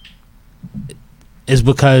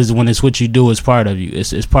when it's what you do, it's part of you.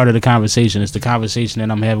 It's part of the conversation. It's the conversation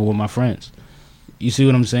that I'm having with my friends. You see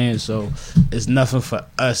what I'm saying? So it's nothing for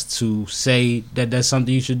us to say that that's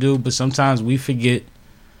something you should do, but sometimes we forget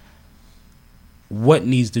what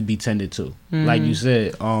needs to be tended to. Like you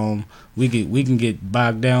said, we can get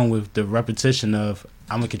bogged down with the repetition of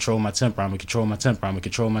I'm gonna control my temper, I'm gonna control my temper, I'm gonna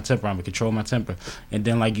control my temper, I'm gonna control my temper. And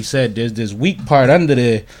then like you said, there's this weak part under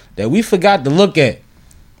there that we forgot to look at.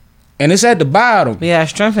 And it's at the bottom. Yeah,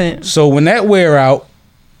 strengthen it. So when that wear out,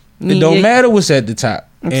 it don't matter what's at the top.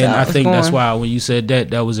 And I think going. that's why when you said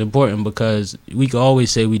that was important, because we can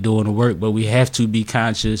always say we doing the work, but we have to be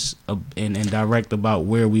conscious and direct about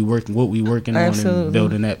where we working, what we working on, and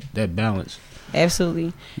building that balance.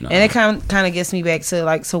 Absolutely. No. And it kind of gets me back to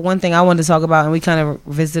like, so one thing I wanted to talk about, and we kind of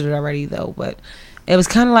visited already though, but it was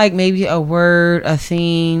kind of like maybe a word, a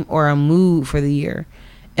theme, or a mood for the year.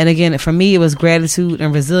 And again, for me, it was gratitude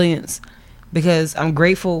and resilience, because I'm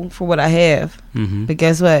grateful for what I have. But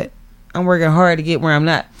guess what? I'm working hard to get where I'm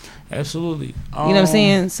not. Absolutely. You know what I'm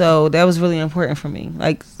saying? So that was really important for me.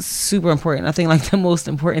 Like, super important. I think, like, the most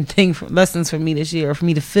important thing, lessons for me this year, or for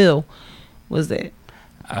me to feel, was that.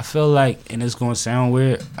 I feel like, and it's going to sound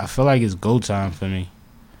weird, I feel like it's go time for me.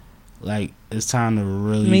 Like, it's time to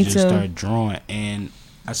really start drawing. And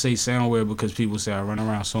I say sound weird because people say I run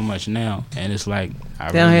around so much now. And it's like,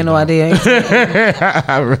 they don't have no idea.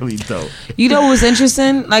 I really don't. You know what's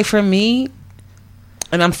interesting? Like, for me,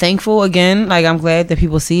 and I'm thankful, again, like I'm glad that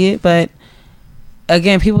people see it, but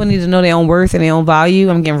again, people need to know their own worth and their own value.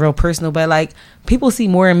 I'm getting real personal, but like people see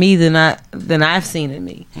more in me than I've seen in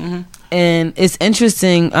me. Mm-hmm. And it's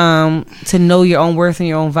interesting to know your own worth and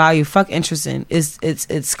your own value. Fuck interesting.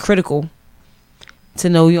 It's critical to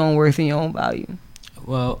know your own worth and your own value.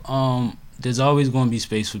 Well, there's always going to be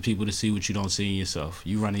space for people to see what you don't see in yourself.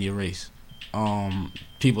 You running your race.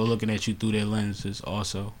 People are looking at you through their lenses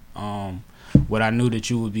also. What I knew that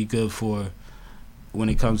you would be good for when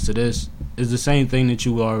it comes to this is the same thing that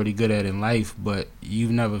you were already good at in life, but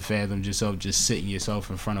you've never fathomed yourself just sitting yourself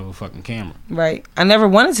in front of a fucking camera. Right. I never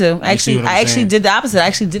wanted to. I actually did the opposite. I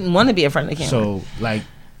actually didn't want to be in front of the camera. So, like,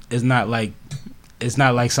 it's not like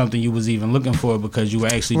something you was even looking for because you were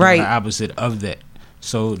actually doing the opposite of that.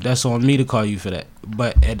 So that's on me to call you for that.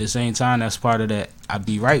 But at the same time, that's part of that I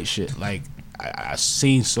be right shit. Like, I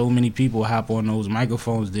seen so many people hop on those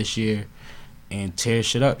microphones this year and tear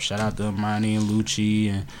shit up. Shout out to Imani and Lucci,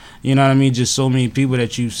 and you know what I mean. Just so many people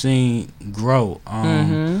that you've seen grow.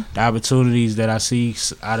 The opportunities that I see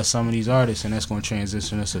out of some of these artists, and that's going to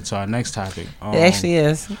transition us to our next topic. It actually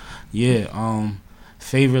is. Yeah.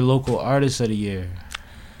 Favorite local artist of the year.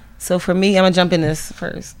 So for me, I'm gonna jump in this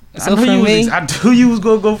first. So I knew you was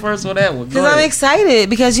gonna go first on that one. Because I'm excited.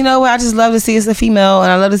 Because you know what, I just love to see it's a female,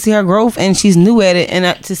 and I love to see her growth, and she's new at it,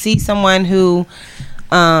 and to see someone who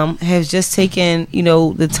has just taken, you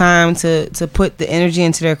know, the time to put the energy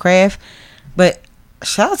into their craft. But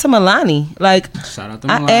shout out to Milani. Like, shout out to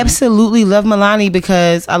Milani. I absolutely love Milani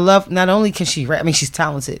because I love, not only can she rap, I mean, she's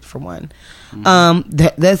talented for one.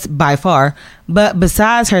 That's by far. But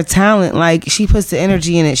besides her talent, like, she puts the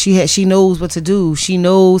energy in it. She knows what to do. She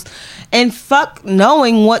knows, and fuck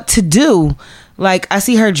knowing what to do. Like, I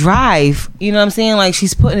see her drive, you know what I'm saying? Like,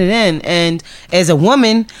 she's putting it in. And as a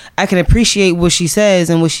woman, I can appreciate what she says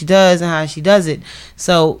and what she does and how she does it.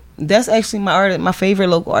 So that's actually my favorite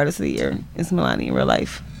local artist of the year is Milani in real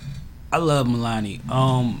life. I love Milani.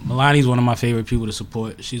 Milani's one of my favorite people to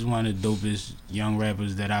support. She's one of the dopest young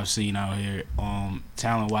rappers that I've seen out here,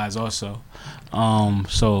 talent-wise also. A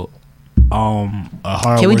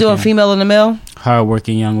hard. Can we do a female and a male?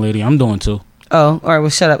 Hard-working young lady. I'm doing too. Oh, all right. Well,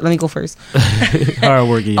 shut up. Let me go first.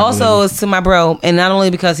 Hard-working young also, lady. it's to my bro, and not only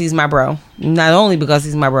because he's my bro,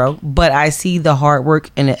 but I see the hard work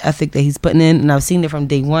and the ethic that he's putting in, and I've seen it from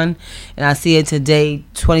day one, and I see it to day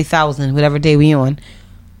 20,000, whatever day we on.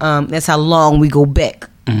 That's how long we go back.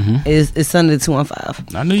 Mm-hmm. It's Sunday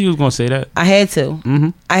 215. I knew you was gonna say that. I had to. Mm-hmm.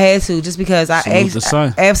 I had to, just because I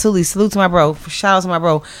absolutely salute to my bro. Shout out to my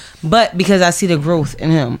bro, but because I see the growth in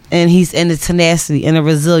him, and he's in the tenacity and the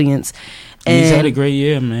resilience. And he's had a great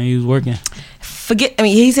year, man. He was working.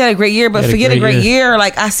 He's had a great year, but forget a great year.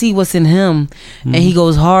 Like, I see what's in him, and he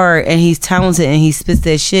goes hard, and he's talented, and he spits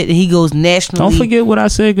that shit, and he goes nationally. Don't forget what I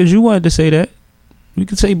said, because you wanted to say that. We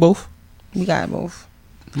could say both. We got both.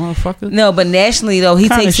 Motherfucker. No, but nationally, though, he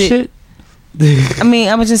takes it. I mean,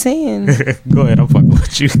 I was just saying. Go ahead, I'm fucking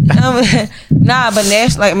with you. But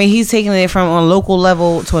national. Like, I mean, he's taking it from a local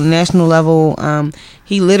level to a national level.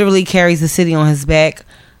 He literally carries the city on his back.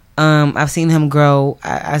 I've seen him grow.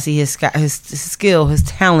 I see his skill, his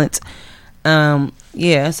talent.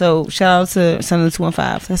 Yeah. So shout out to Sunday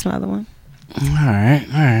 215. That's my other one. All right.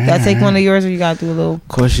 Did I take one of yours, or you gotta do a little? Of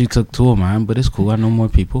course, she took two of mine, but it's cool. I know more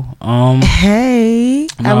people. Hey,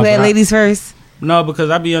 I'm glad ladies first. No, because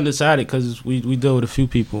I be undecided because we deal with a few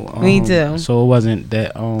people. We do. So it wasn't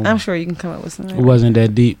that. I'm sure you can come up with something. It wasn't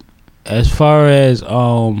that deep. As far as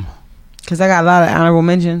because I got a lot of honorable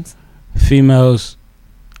mentions. Females,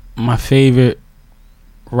 my favorite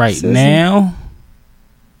now.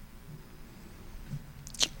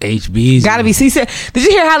 HBZ. Gotta be. Did you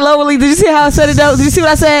hear how lowly? Did you see how I said it though? Did you see what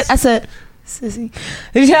I said? I said, sissy.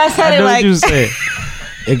 Did you hear how I said it? Like, what you said.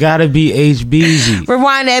 It gotta be HBZ.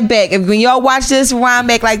 Rewind that back. When y'all watch this, rewind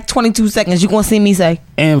back like 22 seconds. You gonna see me say.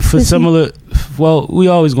 And for similar, we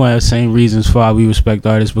always gonna have the same reasons for why we respect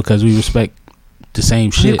artists, because we respect the same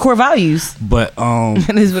shit. Your core values. But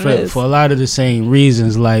for a lot of the same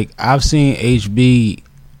reasons, like I've seen HB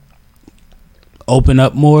open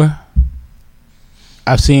up more.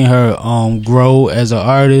 I've seen her grow as an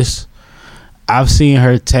artist. I've seen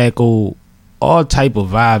her tackle all type of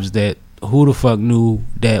vibes that who the fuck knew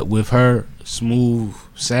that with her smooth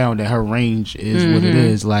sound that her range is what it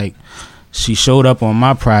is. Like, she showed up on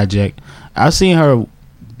my project. I've seen her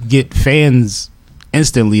get fans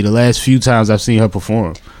instantly the last few times I've seen her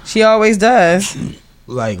perform. She always does.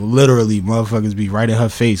 Like, literally, motherfuckers be right in her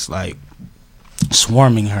face, like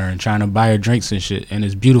swarming her and trying to buy her drinks and shit, and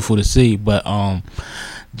it's beautiful to see. But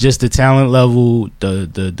just the talent level,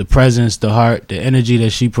 the presence, the heart, the energy that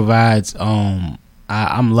she provides,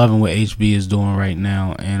 I'm loving what HB is doing right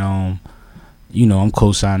now. And you know, I'm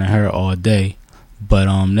co-signing her all day. But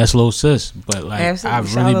that's Lil Sis. But like Absolutely. I've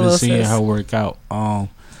Shout really out to been Lil seeing Sis. her work out.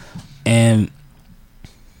 And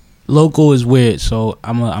local is weird, so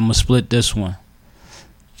I'm a split this one.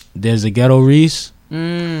 There's a Ghetto Reese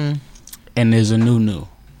and there's a Nunu.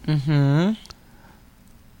 Mm-hmm.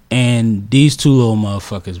 And these two little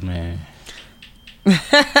motherfuckers, man,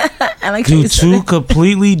 I like how do you said two it.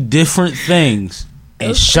 completely different things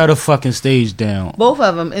and shut a fucking stage down. Both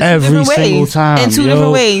of them in Every two different single ways. time, In two yo.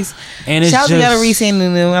 different ways. And it's Shout out to just, Ghetto Reese and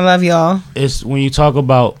Nunu. I love y'all. it's when you talk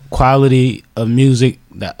about quality of music,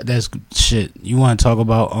 that's shit. You want to talk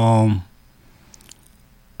about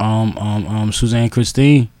Suzanne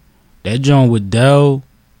Christine, that joint with Dell,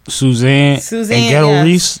 Suzanne, and Ghetto yes.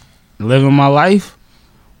 Reese, Living My Life.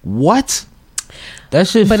 What? That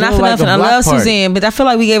shit But feel not for like nothing. a I block love party. Suzanne, but I feel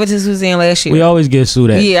like we gave it to Suzanne last year. We always get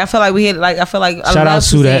Sudette. Yeah, I feel like we had I feel like I Shout out love Sudette.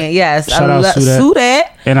 Suzanne. Yes, Shout I out love Sudette. Sudette.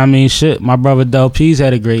 And I mean, shit, my brother Del P's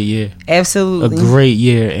had a great year. A Absolutely. great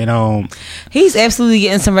year. And He's absolutely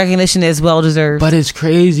getting some recognition that's well deserved. but it's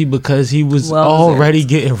crazy because he was Well already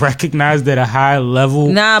getting recognized at a high level.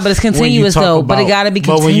 Nah, but it's when you continuous talk though. But it about- gotta be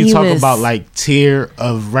But continuous. when you talk about like tier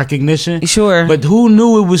of recognition, Sure. But who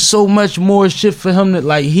knew it was so much more shit for him that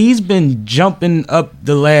like he's been jumping up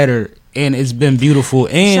the ladder and it's been beautiful.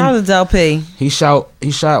 And shout out to Del P. he shot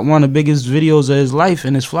one of the biggest videos of his life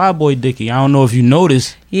in his Flyboy Dickie. I don't know if you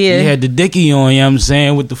noticed. Yeah. He had the Dickie on, you know what I'm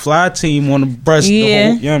saying, with the fly team on the breast. Yeah. The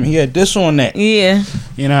whole, you know what I mean? He had this on that. Yeah.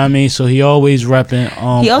 You know what I mean? So he always repping,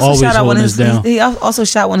 He also always shot out one holding of us his down. he also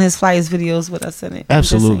shot one of his flyest videos with us in it. I'm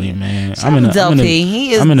just Absolutely, saying. man. Shout out to Del P.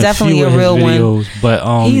 He is I'm in definitely few a of his real one. videos,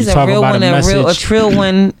 but He's you a talk real about one, a a message. trill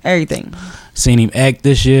one, everything. Seen him act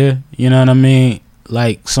this year. You know what I mean?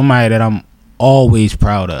 Like somebody that I'm always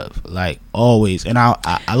proud of, like always. And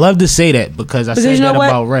I love to say that because I said you know that what?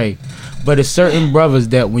 about Ray. But it's certain brothers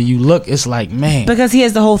that when you look, it's like, man, Because he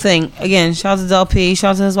has the whole thing. Again, shout out to Del P.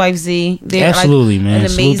 Shout out to his wife Z. They're Absolutely, like man. an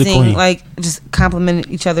Salute the amazing, queen. like just compliment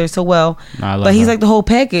each other so well. Nah, I love But he's her. like the whole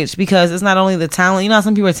package because it's not only the talent. You know how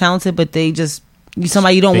some people are talented, but they just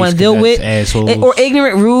somebody you don't Face want to deal cadets, with, assholes. or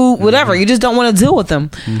ignorant, rude, whatever. You just don't want to deal with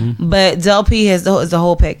them. But Del P is the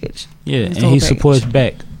whole package. Yeah, It's and the whole he package. supports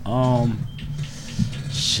back.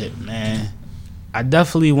 Shit, man. I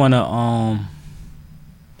definitely want to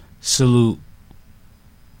salute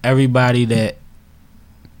everybody that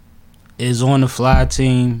is on the Fly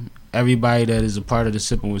team, everybody that is a part of the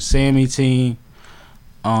Sipping with Sammy team.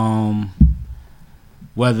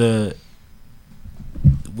 Whether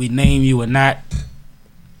we name you or not,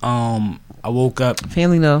 I woke up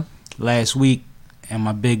Family know. last week and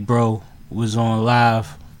my big bro was on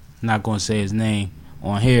live, not gonna say his name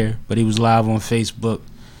on here, but he was live on Facebook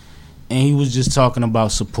and he was just talking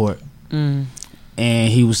about support. And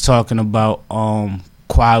he was talking about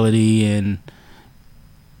quality, and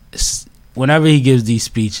whenever he gives these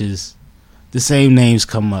speeches, the same names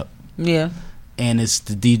come up. Yeah. And it's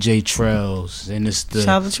the DJ Trails, and it's the,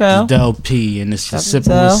 Shout out to Trell. the Del P, and it's Shout the out to Sipping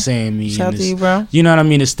Del. with Sammy. Shout and out to it's- you, bro. You know what I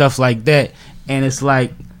mean? It's stuff like that. And it's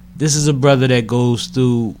like, this is a brother that goes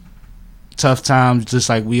through tough times just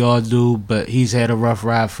like we all do, but he's had a rough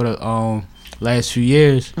ride for the last few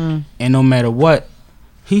years. And no matter what,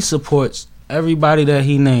 he supports everybody that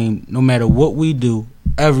he named, no matter what we do,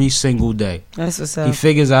 every single day. That's what's He up.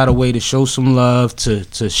 figures out a way to show some love, to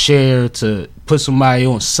share, to put somebody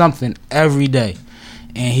on something every day.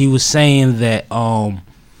 And he was saying that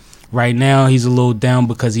right now he's a little down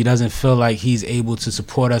because he doesn't feel like he's able to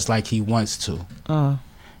support us like he wants to. Oh.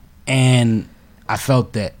 And I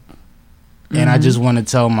felt that. And I just want to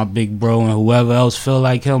tell my big bro and whoever else feel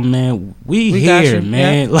like him, man, we got here, you.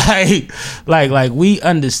 man. Like we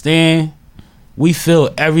understand. We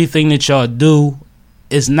feel everything that y'all do.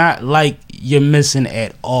 It's not like you're missing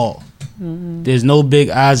at all. There's no big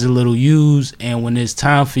eyes or little U's, and when it's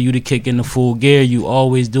time for you to kick in the full gear, you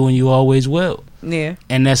always do and you always will. Yeah.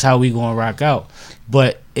 And that's how we gonna rock out.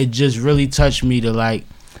 But it just really touched me to like,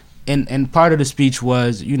 and part of the speech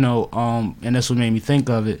was, you know, and that's what made me think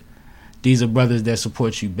of it. These are brothers that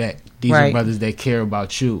support you back. These are Right. brothers that care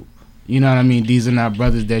about you. You know what I mean? These are not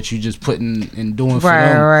brothers that you just putting and doing for Right,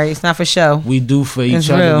 them. right. It's not for show. We do for each It's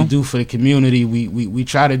other. real. We do for the community. We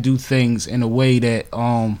try to do things in a way that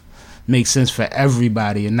makes sense for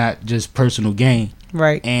everybody and not just personal gain.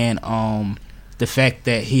 Right. And the fact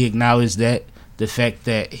that he acknowledged that, the fact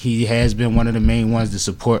that he has been one of the main ones to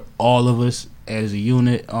support all of us as a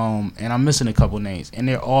unit, and I'm missing a couple names, and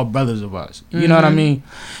they're all brothers of ours. You know what I mean?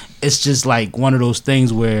 It's just like one of those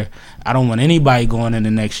things where I don't want anybody going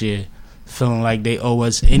into next year feeling like they owe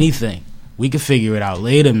us anything. we can figure it out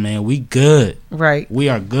later, man. We good. Right. We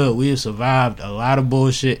are good. We have survived a lot of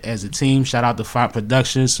bullshit as a team. Shout out to Font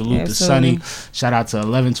Productions. Salute to Sonny. Shout out to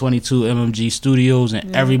 1122 MMG Studios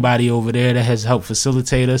and everybody over there that has helped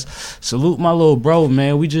facilitate us. Salute my little bro,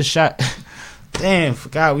 man. We just shot. Damn,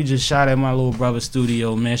 forgot we just shot at my little brother's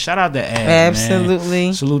studio, man. Shout out to Av, Absolutely.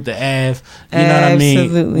 Man. Salute to Av. You know what I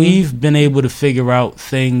mean? We've been able to figure out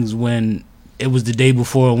things when it was the day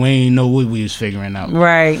before and we ain't know what we was figuring out.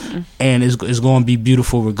 Right. And it's going to be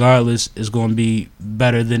beautiful regardless. It's going to be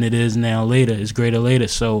better than it is now later. It's greater later.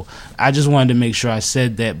 So I just wanted to make sure I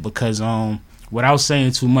said that because without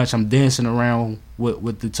saying too much, I'm dancing around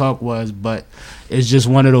what the talk was, but it's just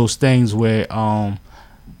one of those things where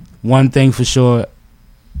one thing for sure,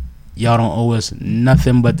 y'all don't owe us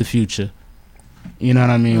nothing but the future. You know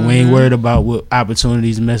what I mean? Mm-hmm. We ain't worried about what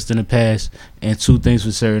opportunities missed in the past. And two things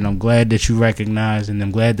for certain, I'm glad that you recognize, and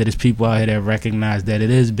I'm glad that there's people out here that recognize that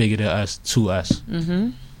it is bigger than us, to us.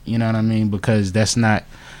 Mm-hmm. You know what I mean? Because that's not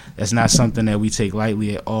something that we take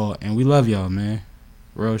lightly at all. And we love y'all, man.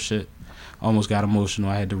 Real shit. Almost got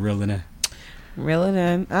emotional. I had to reel it in. Reel it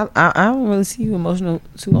in. I don't really see you emotional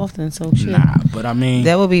too often, so shit. Nah, but I mean,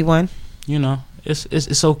 that would be one. You know,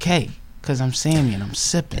 it's okay. Cause I'm Sammy and I'm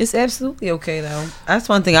sipping. It's absolutely okay though. That's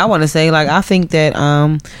one thing I want to say. Like I think that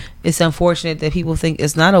it's unfortunate that people think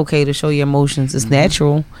it's not okay to show your emotions. It's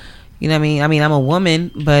natural. You know what I mean? I'm a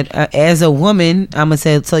woman, but as a woman, I'm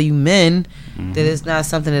gonna tell you men that it's not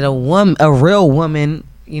something that a real woman,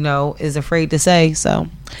 you know, is afraid to say. So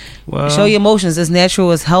show your emotions. It's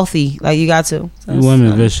natural. It's healthy. Like you got to. So you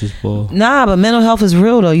women vicious, boy. Nah, but mental health is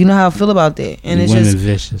real though. You know how I feel about that. And you it's women just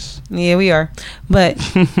vicious. Yeah, we are. But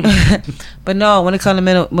but no, when it comes to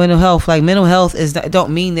mental health, like mental health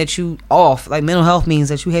don't mean that you off. Like mental health means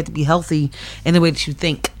that you have to be healthy in the way that you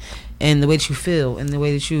think, and the way that you feel, and the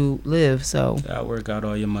way that you live. So gotta work out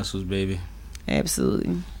all your muscles, baby.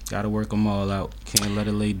 Absolutely. Gotta work them all out. Can't let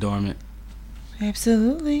it lay dormant.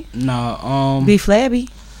 Absolutely. Nah, be flabby.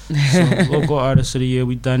 So local artist of the year,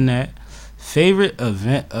 we done that. Favorite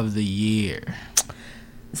event of the year.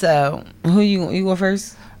 So who you go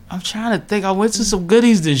first? I'm trying to think. I went to some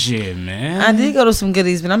goodies this year, man. I did go to some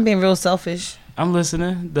goodies, but I'm being real selfish. I'm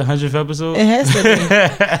listening. The 100th episode. It has to be.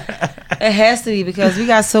 It has to be because we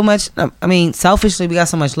got so much. I mean, selfishly, we got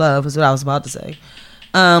so much love. Is what I was about to say.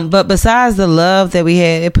 But besides the love that we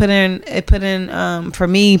had, it put in for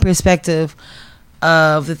me perspective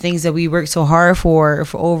of the things that we worked so hard for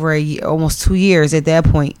over a year, almost 2 years at that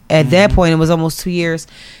point. At that point, it was almost 2 years,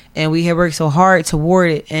 and we had worked so hard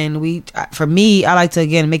toward it. And for me, I like to,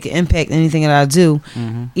 again, make an impact in anything that I do,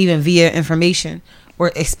 even via information,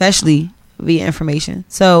 or especially via information.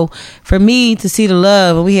 So for me to see the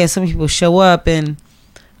love, and we had so many people show up, and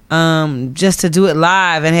just to do it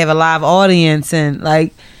live and have a live audience, and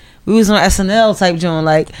like we was on SNL type joint.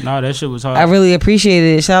 Like, no, that shit was hard. I really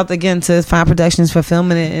appreciated it. Shout out again to Fine Productions for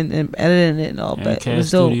filming it and editing it and all. And but Cat it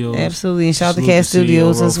was dope. Studios. Absolutely, and shout out to Cat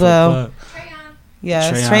Studios as well.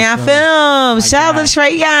 Yes, Treyon Film. Shout out to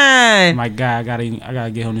Treyon. My guy, I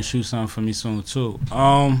gotta get him to shoot something for me soon too.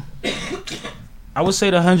 I would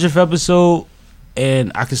say the 100th episode,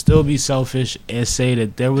 and I could still be selfish and say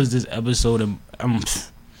that there was this episode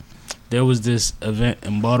there was this event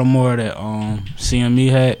in Baltimore that CME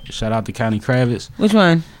had. Shout out to Connie Kravitz. Which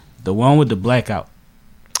one? The one with the blackout.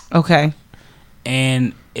 Okay.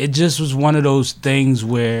 And it just was one of those things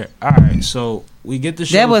where, all right, so we get the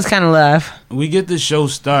show. That was kind of love. We get the show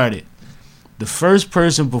started. The first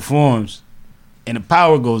person performs, and the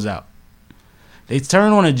power goes out. They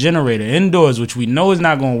turn on a generator indoors, which we know is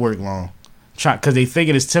not going to work long, because they think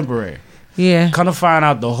it is temporary. Yeah. Kind of find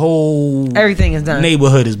out the whole everything is done.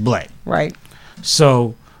 Neighborhood is black. Right.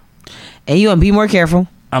 So, and you gonna be more careful.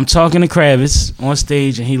 I'm talking to Kravitz on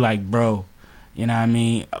stage, and he like, bro, you know what I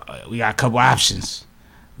mean? We got a couple options.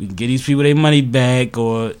 We can get these people their money back,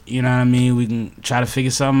 or you know what I mean? We can try to figure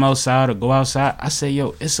something else out, or go outside. I say,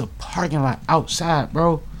 yo, it's a parking lot outside,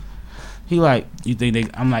 bro. He like, you think they?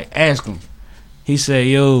 I'm like, ask him. He said,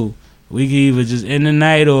 yo, we can either just end the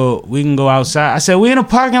night or we can go outside. I said, we in a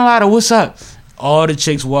parking lot or what's up? All the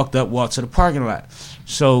chicks walked to the parking lot.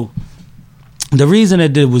 So the reason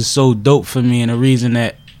that it was so dope for me, and the reason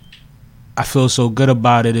that I feel so good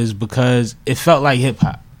about it, is because it felt like hip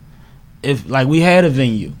hop. If like we had a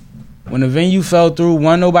venue. When the venue fell through,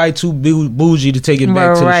 wasn't nobody too bougie to take it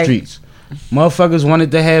back to the streets. Motherfuckers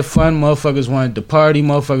wanted to have fun. Motherfuckers wanted to party.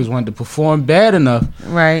 Motherfuckers wanted to perform bad enough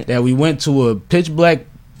that we went to a pitch black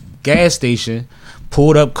gas station,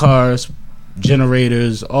 pulled up cars,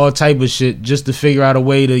 generators, all type of shit, just to figure out a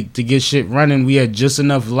way to get shit running. We had just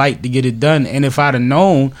enough light to get it done. And if I'd have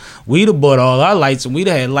known, we'd have bought all our lights and we'd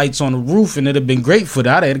have had lights on the roof and it'd have been great for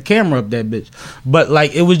that. I'd have had a camera up that bitch. But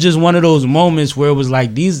like, it was just one of those moments where it was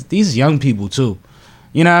like, these young people too.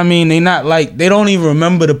 You know what I mean? They not like, they don't even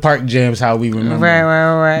remember the park jams how we remember.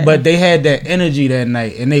 Right. But they had that energy that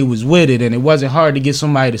night and they was with it, and it wasn't hard to get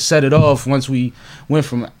somebody to set it off once we went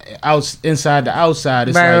from inside to outside.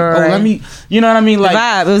 It's let me, you know what I mean? Like,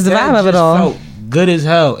 vibe. It was the vibe of it all. Felt good as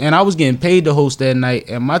hell. And I was getting paid to host that night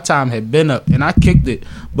and my time had been up and I kicked it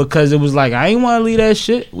because it was like, I ain't want to leave that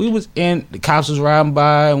shit. We was in, the cops was riding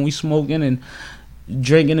by and we smoking and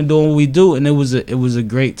drinking and doing what we do, and it was a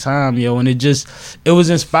great time, yo. And it was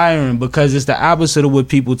inspiring because it's the opposite of what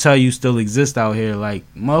people tell you still exists out here. Like,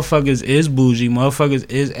 motherfuckers is bougie, motherfuckers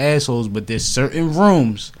is assholes, but there's certain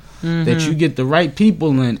rooms that you get the right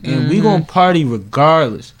people in, and we gonna party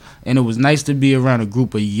regardless. And it was nice to be around a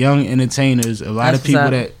group of young entertainers, a lot of people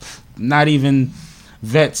that not even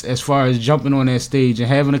vets as far as jumping on that stage and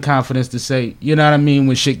having the confidence to say, you know what I mean,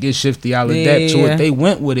 when shit gets shifty, I'll adapt to it. They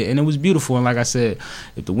went with it, and it was beautiful. And like I said,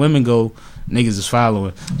 if the women go, niggas is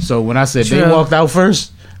following. So when I said they walked out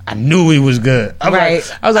first, I knew we was good. I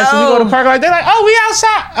was like, so we go to the park, like, they're like, oh, we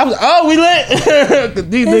outside. I was like, oh, we lit.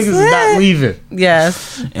 These niggas is not leaving.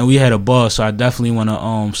 Yes. And we had a ball, so I definitely want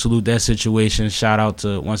to salute that situation. Shout out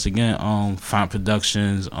to, once again, Font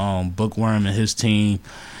Productions, Bookworm and his team.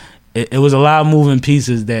 It was a lot of moving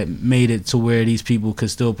pieces that made it to where these people could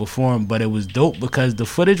still perform, but it was dope because the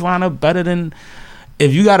footage wound up better than,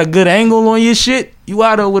 if you got a good angle on your shit, you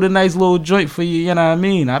out there with a nice little joint for you, you know what I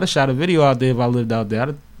mean? I'd have shot a video out there if I lived out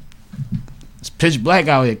there. It's pitch black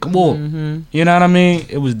out here, come on. You know what I mean?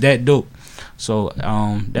 It was that dope. So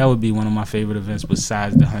that would be one of my favorite events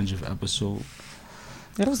besides the 100th episode.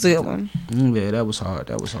 That was a good one. Yeah, that was hard.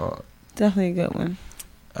 Definitely a good one.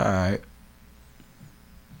 All right.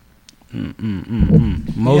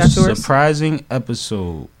 Most surprising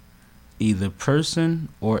episode, either person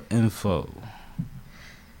or info.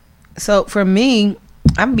 So for me,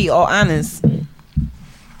 I'm gonna be all honest.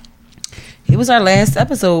 It was our last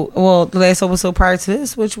episode. Well, the last episode prior to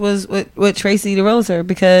this, which was with Tracy the realtor,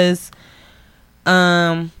 because,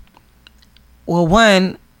 well,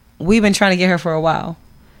 one, we've been trying to get her for a while.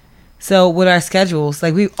 So with our schedules,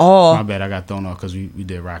 like we all. My bad, I got thrown off because we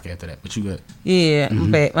did rock after that. But you good? Yeah,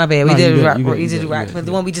 my bad. We did rock. We did rock, but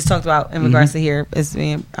the one we just talked about in regards to here is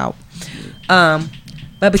being out.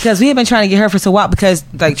 But because we have been trying to get her for so while, because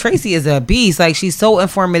like Tracy is a beast. Like, she's so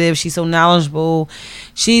informative, she's so knowledgeable,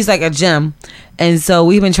 she's like a gem. And so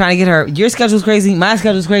we've been trying to get her. Your schedule's crazy, my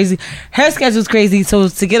schedule's crazy, her schedule's crazy. So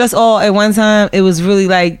to get us all at one time, it was really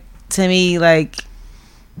like, to me, like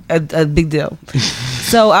a big deal.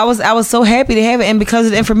 So I was so happy to have it, and because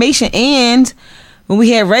of the information, and when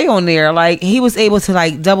we had Ray on there, like, he was able to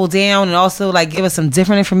like double down and also like give us some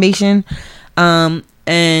different information,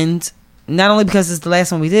 and not only because it's the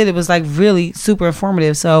last one we did, it was like really super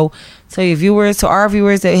informative. So your viewers, to our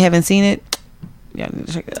viewers that haven't seen it, yeah, need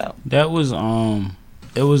to check it out. That was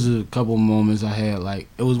it was a couple moments I had. Like,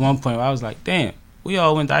 it was one point where I was like, damn, we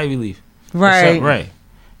all went to Ivy Leaf, right? Except Ray.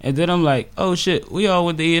 And then I'm like, oh shit, we all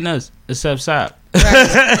went to E&S except Sop.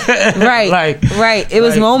 Right. Right. It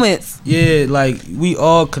was moments. Yeah, like, we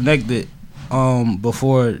all connected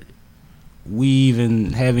before we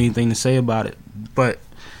even have anything to say about it. But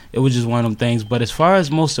it was just one of them things. But as far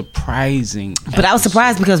as most surprising, but I was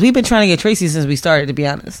surprised because we've been trying to get Tracy since we started, to be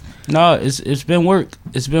honest. No, it's been work.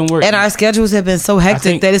 It's been work. And our schedules have been so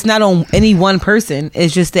hectic that it's not on any one person.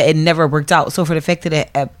 It's just that it never worked out. So for the fact that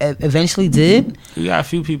it eventually did, we got a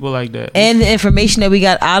few people like that, and the information that we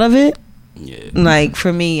got out of it, yeah. Like,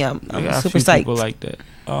 for me, I'm super psyched. People like that.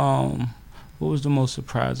 What was the most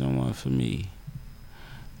surprising one for me?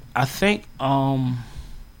 I think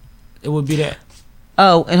it would be that.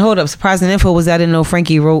 Oh, and hold up, surprising info was I didn't know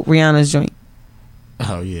Frankie wrote Rihanna's joint.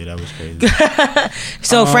 Oh yeah, that was crazy.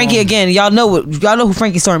 So Frankie, again, y'all know who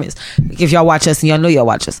Frankie Storm is. If y'all watch us, and y'all know y'all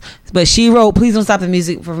watch us. But she wrote "Please Don't Stop the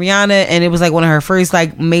Music" for Rihanna, and it was like one of her first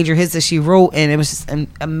like major hits that she wrote, and it was just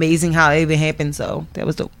amazing how it even happened. So that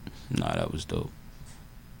was dope. Nah, that was dope.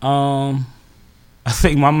 I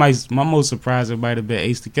think my most surprising might have been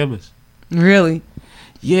Ace the Chemist. Really?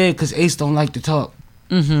 Yeah, because Ace don't like to talk.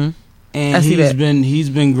 Mm-hmm. And he's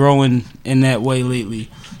been growing in that way lately.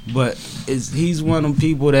 But he's one of them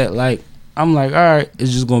people that, like, I'm like, all right,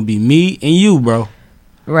 it's just gonna be me and you, bro.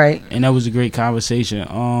 Right. And that was a great conversation.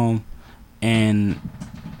 And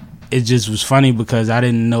it just was funny because I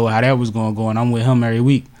didn't know how that was gonna go, and I'm with him every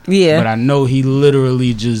week. Yeah. But I know he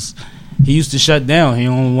literally just he used to shut down. He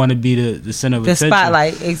don't want to be the center of attention. The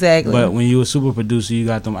spotlight, exactly. But when you a super producer, you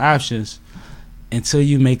got them options. Until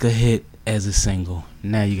you make a hit as a single,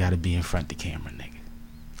 now you got to be in front of the camera, nigga.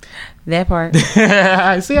 That part.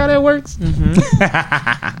 See how that works?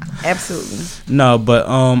 Mm-hmm. Absolutely. No, but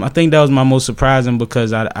I think that was my most surprising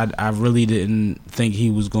because I really didn't think he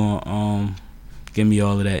was going to give me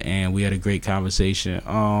all of that, and we had a great conversation.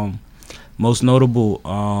 Most notable,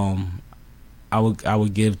 I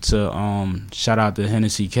would give to shout out to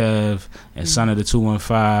Hennessy Kev and Son of the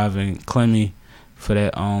 215 and Clemmy for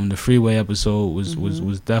that. The Freeway episode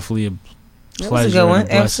was definitely a pleasure. That was a good one. And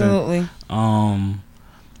a blessing. Absolutely.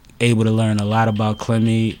 Able to learn a lot about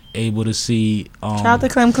Clemmy. Able to see shout out to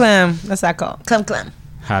Clem. That's what I call Clem.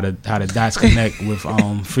 How the dots connect with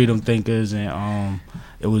freedom thinkers, and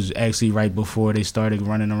it was actually right before they started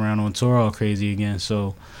running around on tour all crazy again.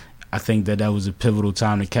 So I think that was a pivotal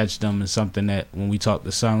time to catch them, and something that when we talk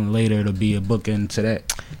to Son later, it'll be a bookend to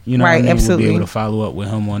that. You know, right? What I mean? Absolutely. We'll be able to follow up with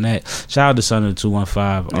him on that. Shout out to Son of the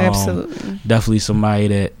 215. Absolutely. Definitely somebody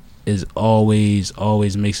that is always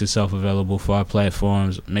makes itself available for our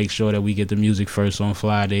platforms. Make sure that we get the music first on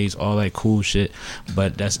Fridays, all that cool shit.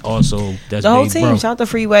 But that's the whole team. Bro. Shout out to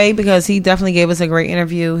Freeway because he definitely gave us a great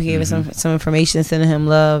interview. He gave us some information, sending him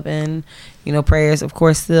love and prayers, of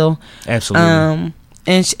course, still. Absolutely.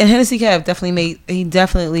 And Hennessy Kev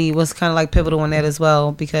definitely was kind of like pivotal on that as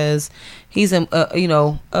well because he's a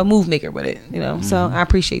move maker with it, So I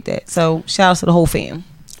appreciate that. So shout out to the whole fam.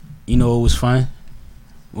 You know what was fun?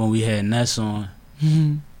 When we had Ness on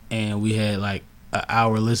and we had like an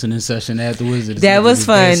hour listening session afterwards. That was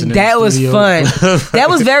fun. That was fun. That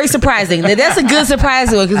was very surprising. That's a good surprise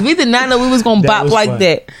because we did not know we was going to bop like fun.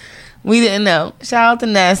 That. We didn't know. Shout out to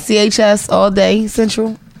Ness, CHS all day,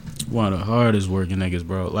 Central. One of the hardest working niggas,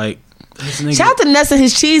 bro. Like, shout out to Ness and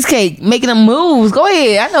his cheesecake, making them moves. Go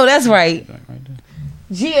ahead. I know that's right.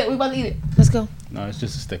 Yeah, we about to eat it. Let's go. No, it's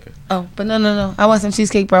just a sticker. Oh, but no. I want some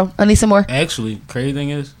cheesecake, bro. I need some more. Actually, crazy thing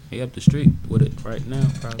is, he up the street with it right now.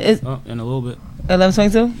 Probably in a little bit.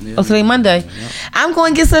 11:22? Yeah, today Monday. Yeah. I'm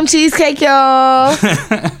going to get some cheesecake, y'all.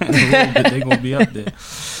 They're going to be up there.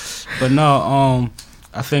 But no,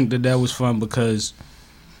 I think that was fun because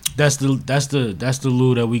that's the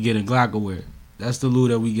Lou that we get in Glockaware. That's the Lou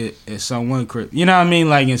that we get at Someone Crib. You know what I mean?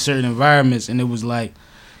 Like in certain environments, and it was like,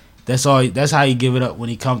 that's how you give it up when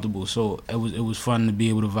he comfortable. So it was fun to be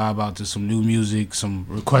able to vibe out to some new music, some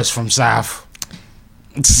requests from South,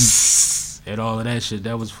 and all of that shit.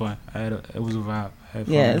 That was fun. It was a vibe. I had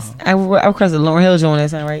fun. Yes, I requested Lauryn Hill joint.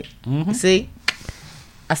 That's not right. Mm-hmm. See,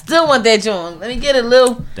 I still want that joint. Let me get it,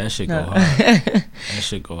 Lil. That shit go hard. That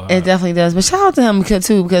shit go hard. It definitely does. But shout out to him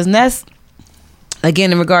too because Ness,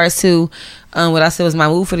 again, in regards to what I said was my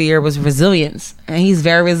move for the year was resilience, and he's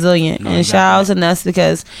very resilient. And shout out to Ness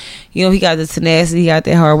because he got the tenacity, he got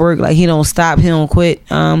that hard work. Like he don't stop, he don't quit.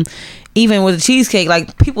 Even with the cheesecake,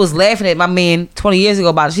 like people was laughing at my man 20 years ago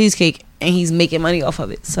about the cheesecake, and he's making money off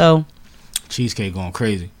of it. So cheesecake going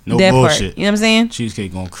crazy. No that bullshit. Part, you know what I'm saying?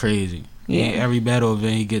 Cheesecake going crazy. Yeah. Every battle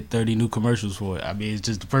event, he get 30 new commercials for it. I mean, it's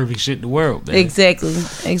just the perfect shit in the world, man. Exactly.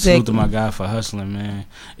 Salute to my guy for hustling, man.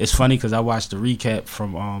 It's funny because I watched the recap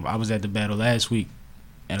from, I was at the battle last week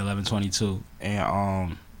at 11:22,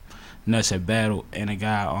 and Ness had battled, and a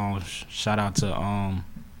guy, shout out to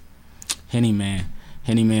Henny Man.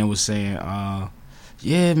 Henny Man was saying,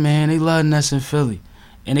 yeah, man, they love Ness in Philly.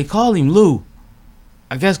 And they call him Lou.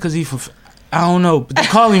 I guess because he from... I don't know, but they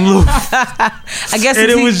call him Lou. I guess,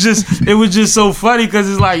 and it was just so funny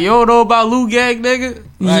because it's like, you don't know about Lou Gang, nigga.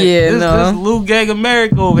 Like, this Lou Gang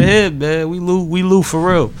America over here, man. We Lou for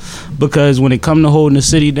real. Because when it come to holding the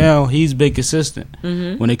city down, he's been consistent.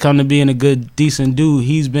 Mm-hmm. When it come to being a good, decent dude,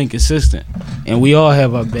 he's been consistent. And we all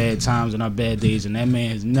have our bad times and our bad days, and that man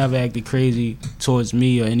has never acted crazy towards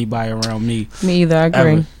me or anybody around me. Me either, I agree.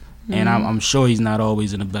 Ever. Mm-hmm. And I'm sure he's not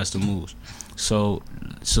always in the best of moods. So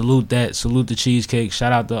salute the cheesecake.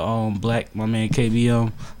 Shout out to Black, my man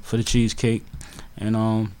KBM, for the cheesecake,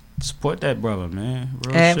 and support that brother, man.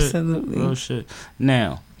 Real Absolutely. Shit. Real shit.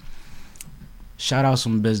 Now, shout out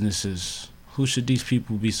some businesses. Who should these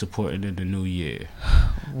people be supporting in the new year?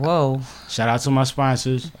 Whoa. Shout out to my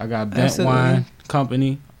sponsors. I got Bent Wine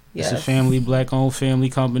Company. Yes. It's a black-owned family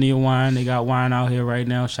company of wine. They got wine out here right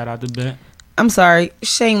now. Shout out to Bent. I'm sorry,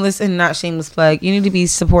 shameless and not shameless plug. You need to be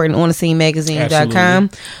supporting OnTheSceneMagazine.com,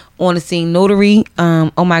 On The Scene Notary.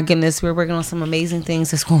 Oh my goodness, we're working on some amazing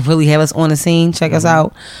things that's going to really have us on the scene. Check us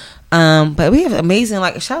out. But we have amazing,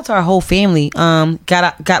 shout out to our whole family.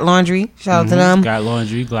 Got Laundry. Shout out to them. Got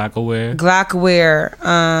Laundry, Glockaware.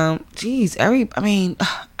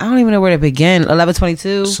 I don't even know where to begin.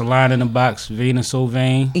 1122. Salon in the Box, Vina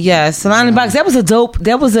Sylvain. Yeah, Salon in the Box. That was a dope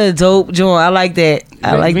joint. I like that.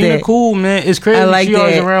 I like Vina that. cool, man. It's crazy. I like she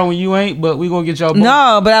always that. around when you ain't, but we gonna get y'all both.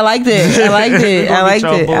 No, but I liked it. I liked it. I liked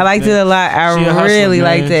it. I liked it a lot. She a I hustler, really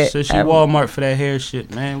man. liked it. So she Walmart for that hair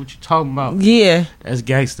shit, man. What you talking about? Yeah. That's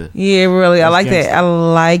gangster. Yeah, really. I That's like that. gangsta. I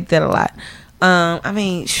like that a lot. I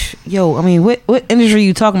mean, what industry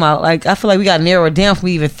you talking about? Like, I feel like we got to narrow it down for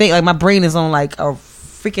me to even think. Like, my brain is on like a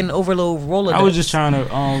freaking overload roller. I was just trying to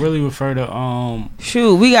really refer to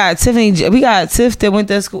shoot. We got Tiff that went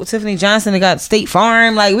to school. Tiffany Johnson that got State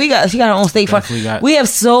Farm. Like, she got her own State Farm. We have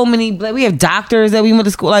so many. We have doctors that we went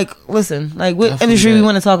to school. Like, listen, like what industry we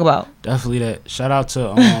want to talk about? Definitely that. Shout out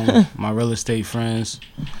to my real estate friends.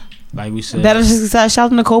 Like we said, Better Than Success. Shout out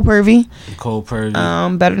to Nicole Purvey.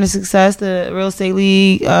 Better Than Success, the Real Estate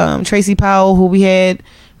League. Tracy Powell, who we had.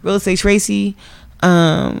 Real Estate Tracy.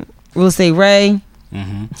 Real Estate Ray.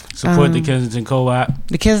 Support the Kensington Co-op.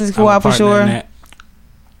 The Kensington Co-op for sure.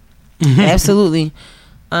 Absolutely.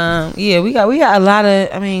 Yeah, we got a lot of.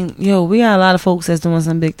 I mean, we got a lot of folks that's doing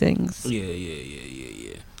some big things.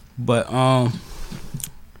 Yeah. But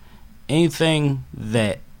anything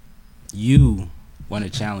that you want to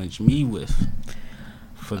challenge me with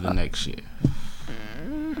for the next year?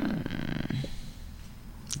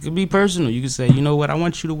 It could be personal. You could say, you know what, I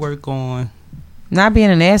want you to work on not being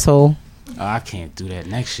an asshole. Oh, I can't do that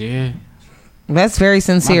next year. That's very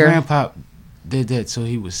sincere. My grandpa did that till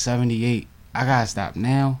he was 78. I gotta stop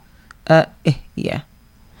now. Yeah.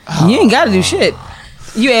 You ain't gotta do shit.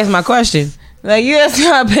 You asked my question. Like, you asked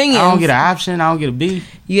my opinion. I don't get an option. I don't get a B.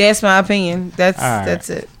 You asked my opinion. That's right. That's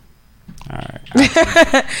it. All right.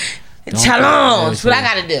 Challenge. What I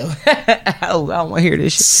gotta do? Oh, I don't want to hear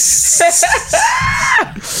this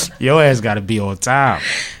shit. Your ass gotta be on time.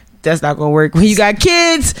 That's not gonna work. When you got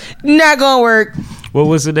kids, not gonna work. What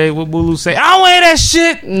was the day? What Bulu say? I don't wear that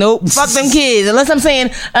shit. Nope. Fuck them kids. Unless I'm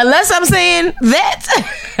saying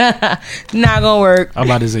that, not gonna work. I'm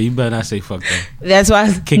about to say, you better not say fuck them. That's why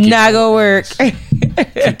not gonna work.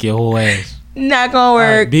 Kick your whole ass. Not gonna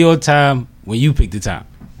work. Right, be on time when you pick the time.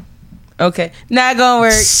 Okay. Not gonna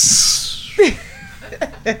work.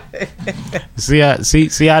 See how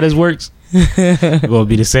this works? We're gonna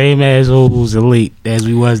be the same assholes and late as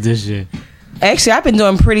we was this year. Actually, I've been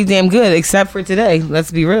doing pretty damn good, except for today.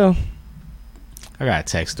 Let's be real. I got a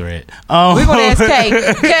text thread. We're gonna ask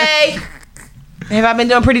Kay. Kay, have I been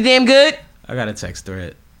doing pretty damn good? I got a text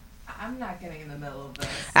thread. I'm not getting in the middle of this.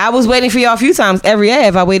 I was waiting for y'all a few times. Every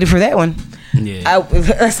ad, I waited for that one. Yeah.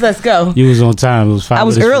 Let's go. You was on time. It was 5 minutes. I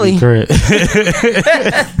was early. It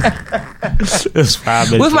was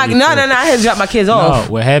 5 minutes. With my no, I had to drop my kids off.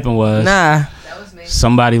 No, what happened was that was me.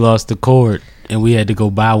 Somebody lost the cord and we had to go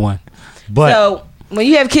buy one. But so when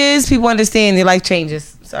you have kids, people understand their life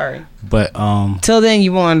changes. Sorry. But till then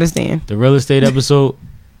you won't understand. The real estate episode,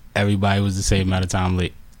 everybody was the same amount of time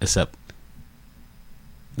late, except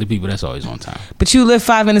the people that's always on time. But you live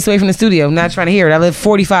 5 minutes away from the studio. I'm not trying to hear it. I live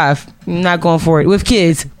 45. I'm not going for it with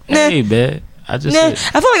kids. Hey, man. I just said,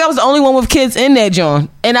 I feel like I was the only one with kids in that joint,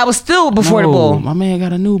 and I was still before the ball. My man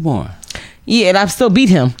got a newborn. Yeah, and I still beat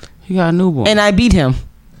him. He got a newborn, and I beat him.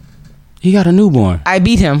 He got a newborn. I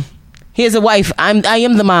beat him. He has a wife. I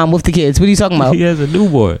am the mom with the kids. What are you talking about? He has a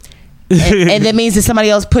newborn. and that means that somebody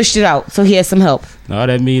else pushed it out, so he has some help. No,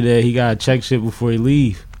 that means that he gotta check shit before he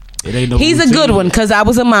leave. It ain't no. He's routine. a good one because I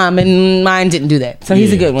was a mom and mine didn't do that, so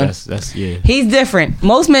he's a good one. That's yeah. He's different.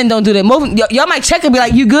 Most men don't do that. Y'all might check and be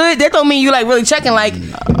like, "You good?" That don't mean you like really checking. Like,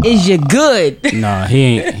 is you good? Nah, he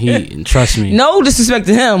ain't. He trust me. No disrespect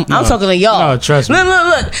to him. I'm talking to y'all. No, trust me.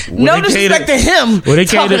 Look. No disrespect to him. Well, they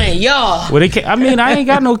talking to y'all. Well, I mean, I ain't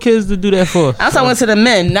got no kids to do that for. I'm talking to the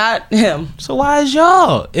men, not him. So why is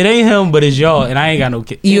y'all? It ain't him, but it's y'all, and I ain't got no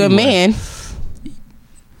kids. You anyway. A man.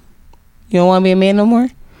 You don't want to be a man no more?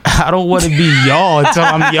 I don't want to be y'all until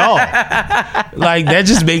I'm y'all. Like, that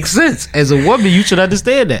just makes sense. As a woman, you should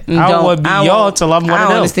understand that. I don't want to be y'all until I'm one of them. I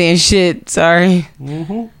don't understand shit. Sorry.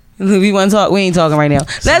 We want to talk. We ain't talking right now.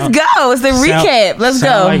 Let's go. It's the recap. Let's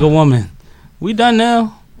go. Like a woman. We done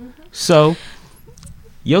now. So,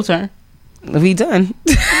 your turn. We done.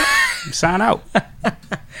 Sign out.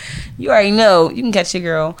 You already know. You can catch your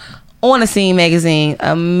girl on the Scene magazine.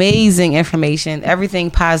 Amazing information, everything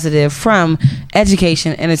positive from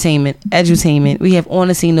education, entertainment, edutainment. We have On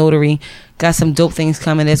the Scene Notary, got some dope things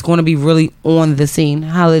coming that's going to be really on the scene.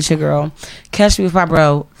 Holla at your girl. Catch me with my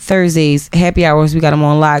bro Thursdays, happy hours, we got them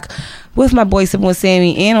on lock with my boy Sippin' with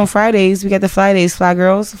Sammy, and on Fridays we got the Fly Days, Fly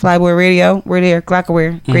Girls, Fly Boy Radio. We're there,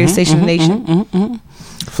 Glockaware, greatest station in the nation.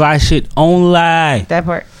 Fly shit online. That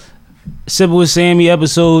part. Sipping with Sammy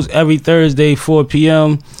episodes every Thursday, 4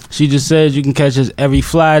 p.m. She just says you can catch us every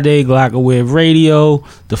Friday, Glockaware Radio,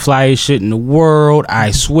 the flyest shit in the world,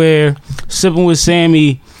 I swear. Sipping with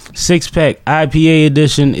Sammy 6-pack IPA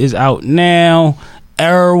edition is out now,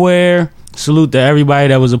 everywhere. Salute to everybody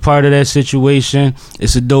that was a part of that situation.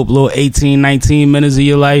 It's a dope little 18, 19 minutes of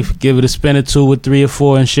your life. Give it a spin or two with 3 or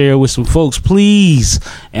 4 and share it with some folks, please.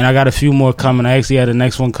 And I got a few more coming. I actually had the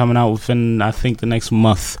next one coming out within, I think, the next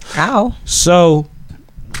month. Ow. So,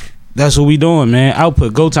 that's what we doing, man.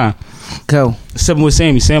 Output, go time. Go. Sipping with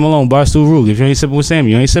Sammy, Sam Malone, Barstool Rule. If you ain't sipping with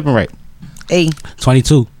Sammy, you ain't sipping right. Hey.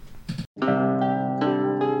 22.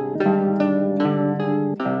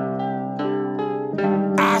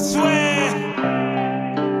 I swear.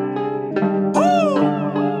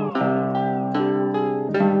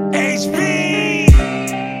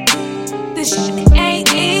 This shit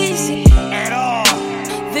ain't easy At all.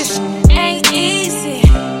 This shit ain't easy.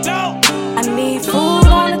 No. I need food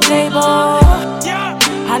on the table. Yeah.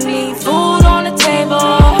 I need food on the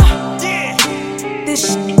table. Yeah.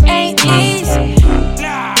 This shit ain't easy.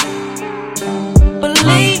 Nah.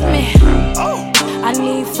 Believe me, Oh. I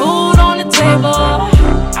need food on the table.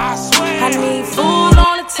 I swear. I need food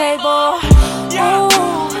on the table.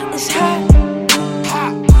 Ooh, it's hot.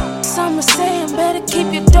 Hot. Some are saying better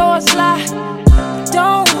keep your doors locked.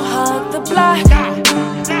 Don't hug the block. Nah.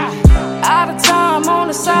 Nah. Out of time on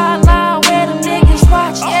the sideline where the niggas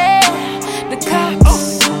watch. Yeah, the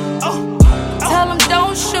cops. Oh. Tell them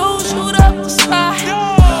don't shoot up the spot.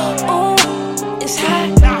 No. Ooh, it's hot.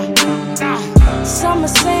 Nah. Nah. Some are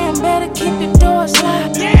saying better keep your doors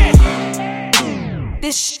locked. Yeah.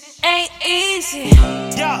 This shit ain't easy.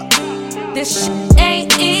 Yeah. This shit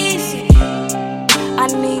ain't easy. I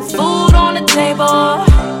need food on the table.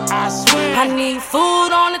 I swear. I need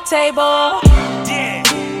food on the table. Yeah.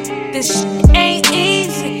 This shit ain't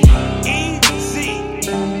easy. Easy.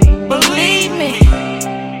 Believe me,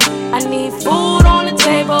 I need food on the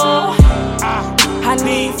table. I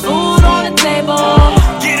need food on the table.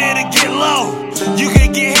 Get it or get low. You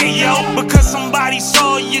can get hit, yo, because somebody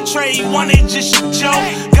saw your trade, wanted just shit, yo.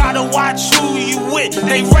 Gotta watch who you with.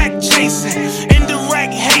 They wreck chasing,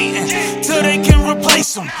 indirect hating, till they can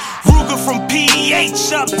replace them. Ruger from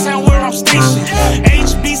PH, uptown where I'm stationed.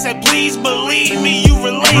 HB said, please believe me, you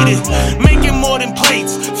related. Making more than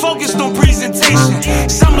plates, focused on presentation.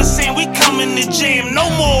 Some are saying we coming to jam, no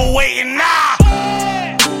more waiting, nah.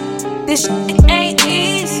 This shit ain't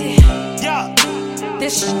easy. Yeah.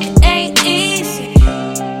 This shit ain't easy.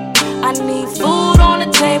 I need food on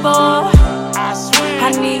the table. I swear.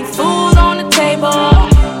 I need food on the table.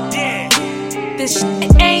 Yeah. This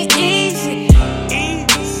shit ain't easy.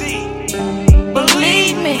 Easy.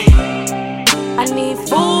 Believe me, I need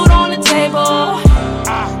food on the table.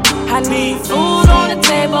 I need food on the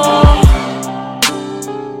table.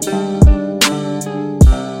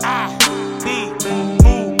 I need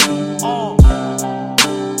food on.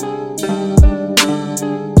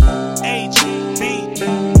 HB,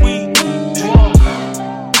 we drunk.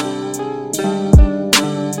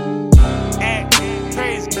 Act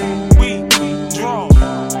crazy, we drunk.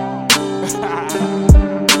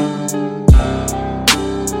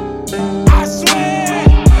 I swear.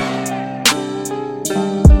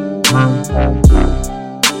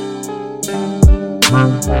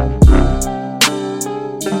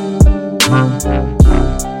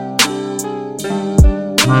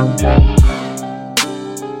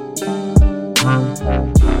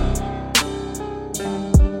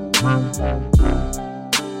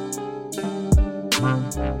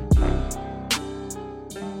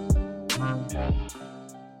 Yeah.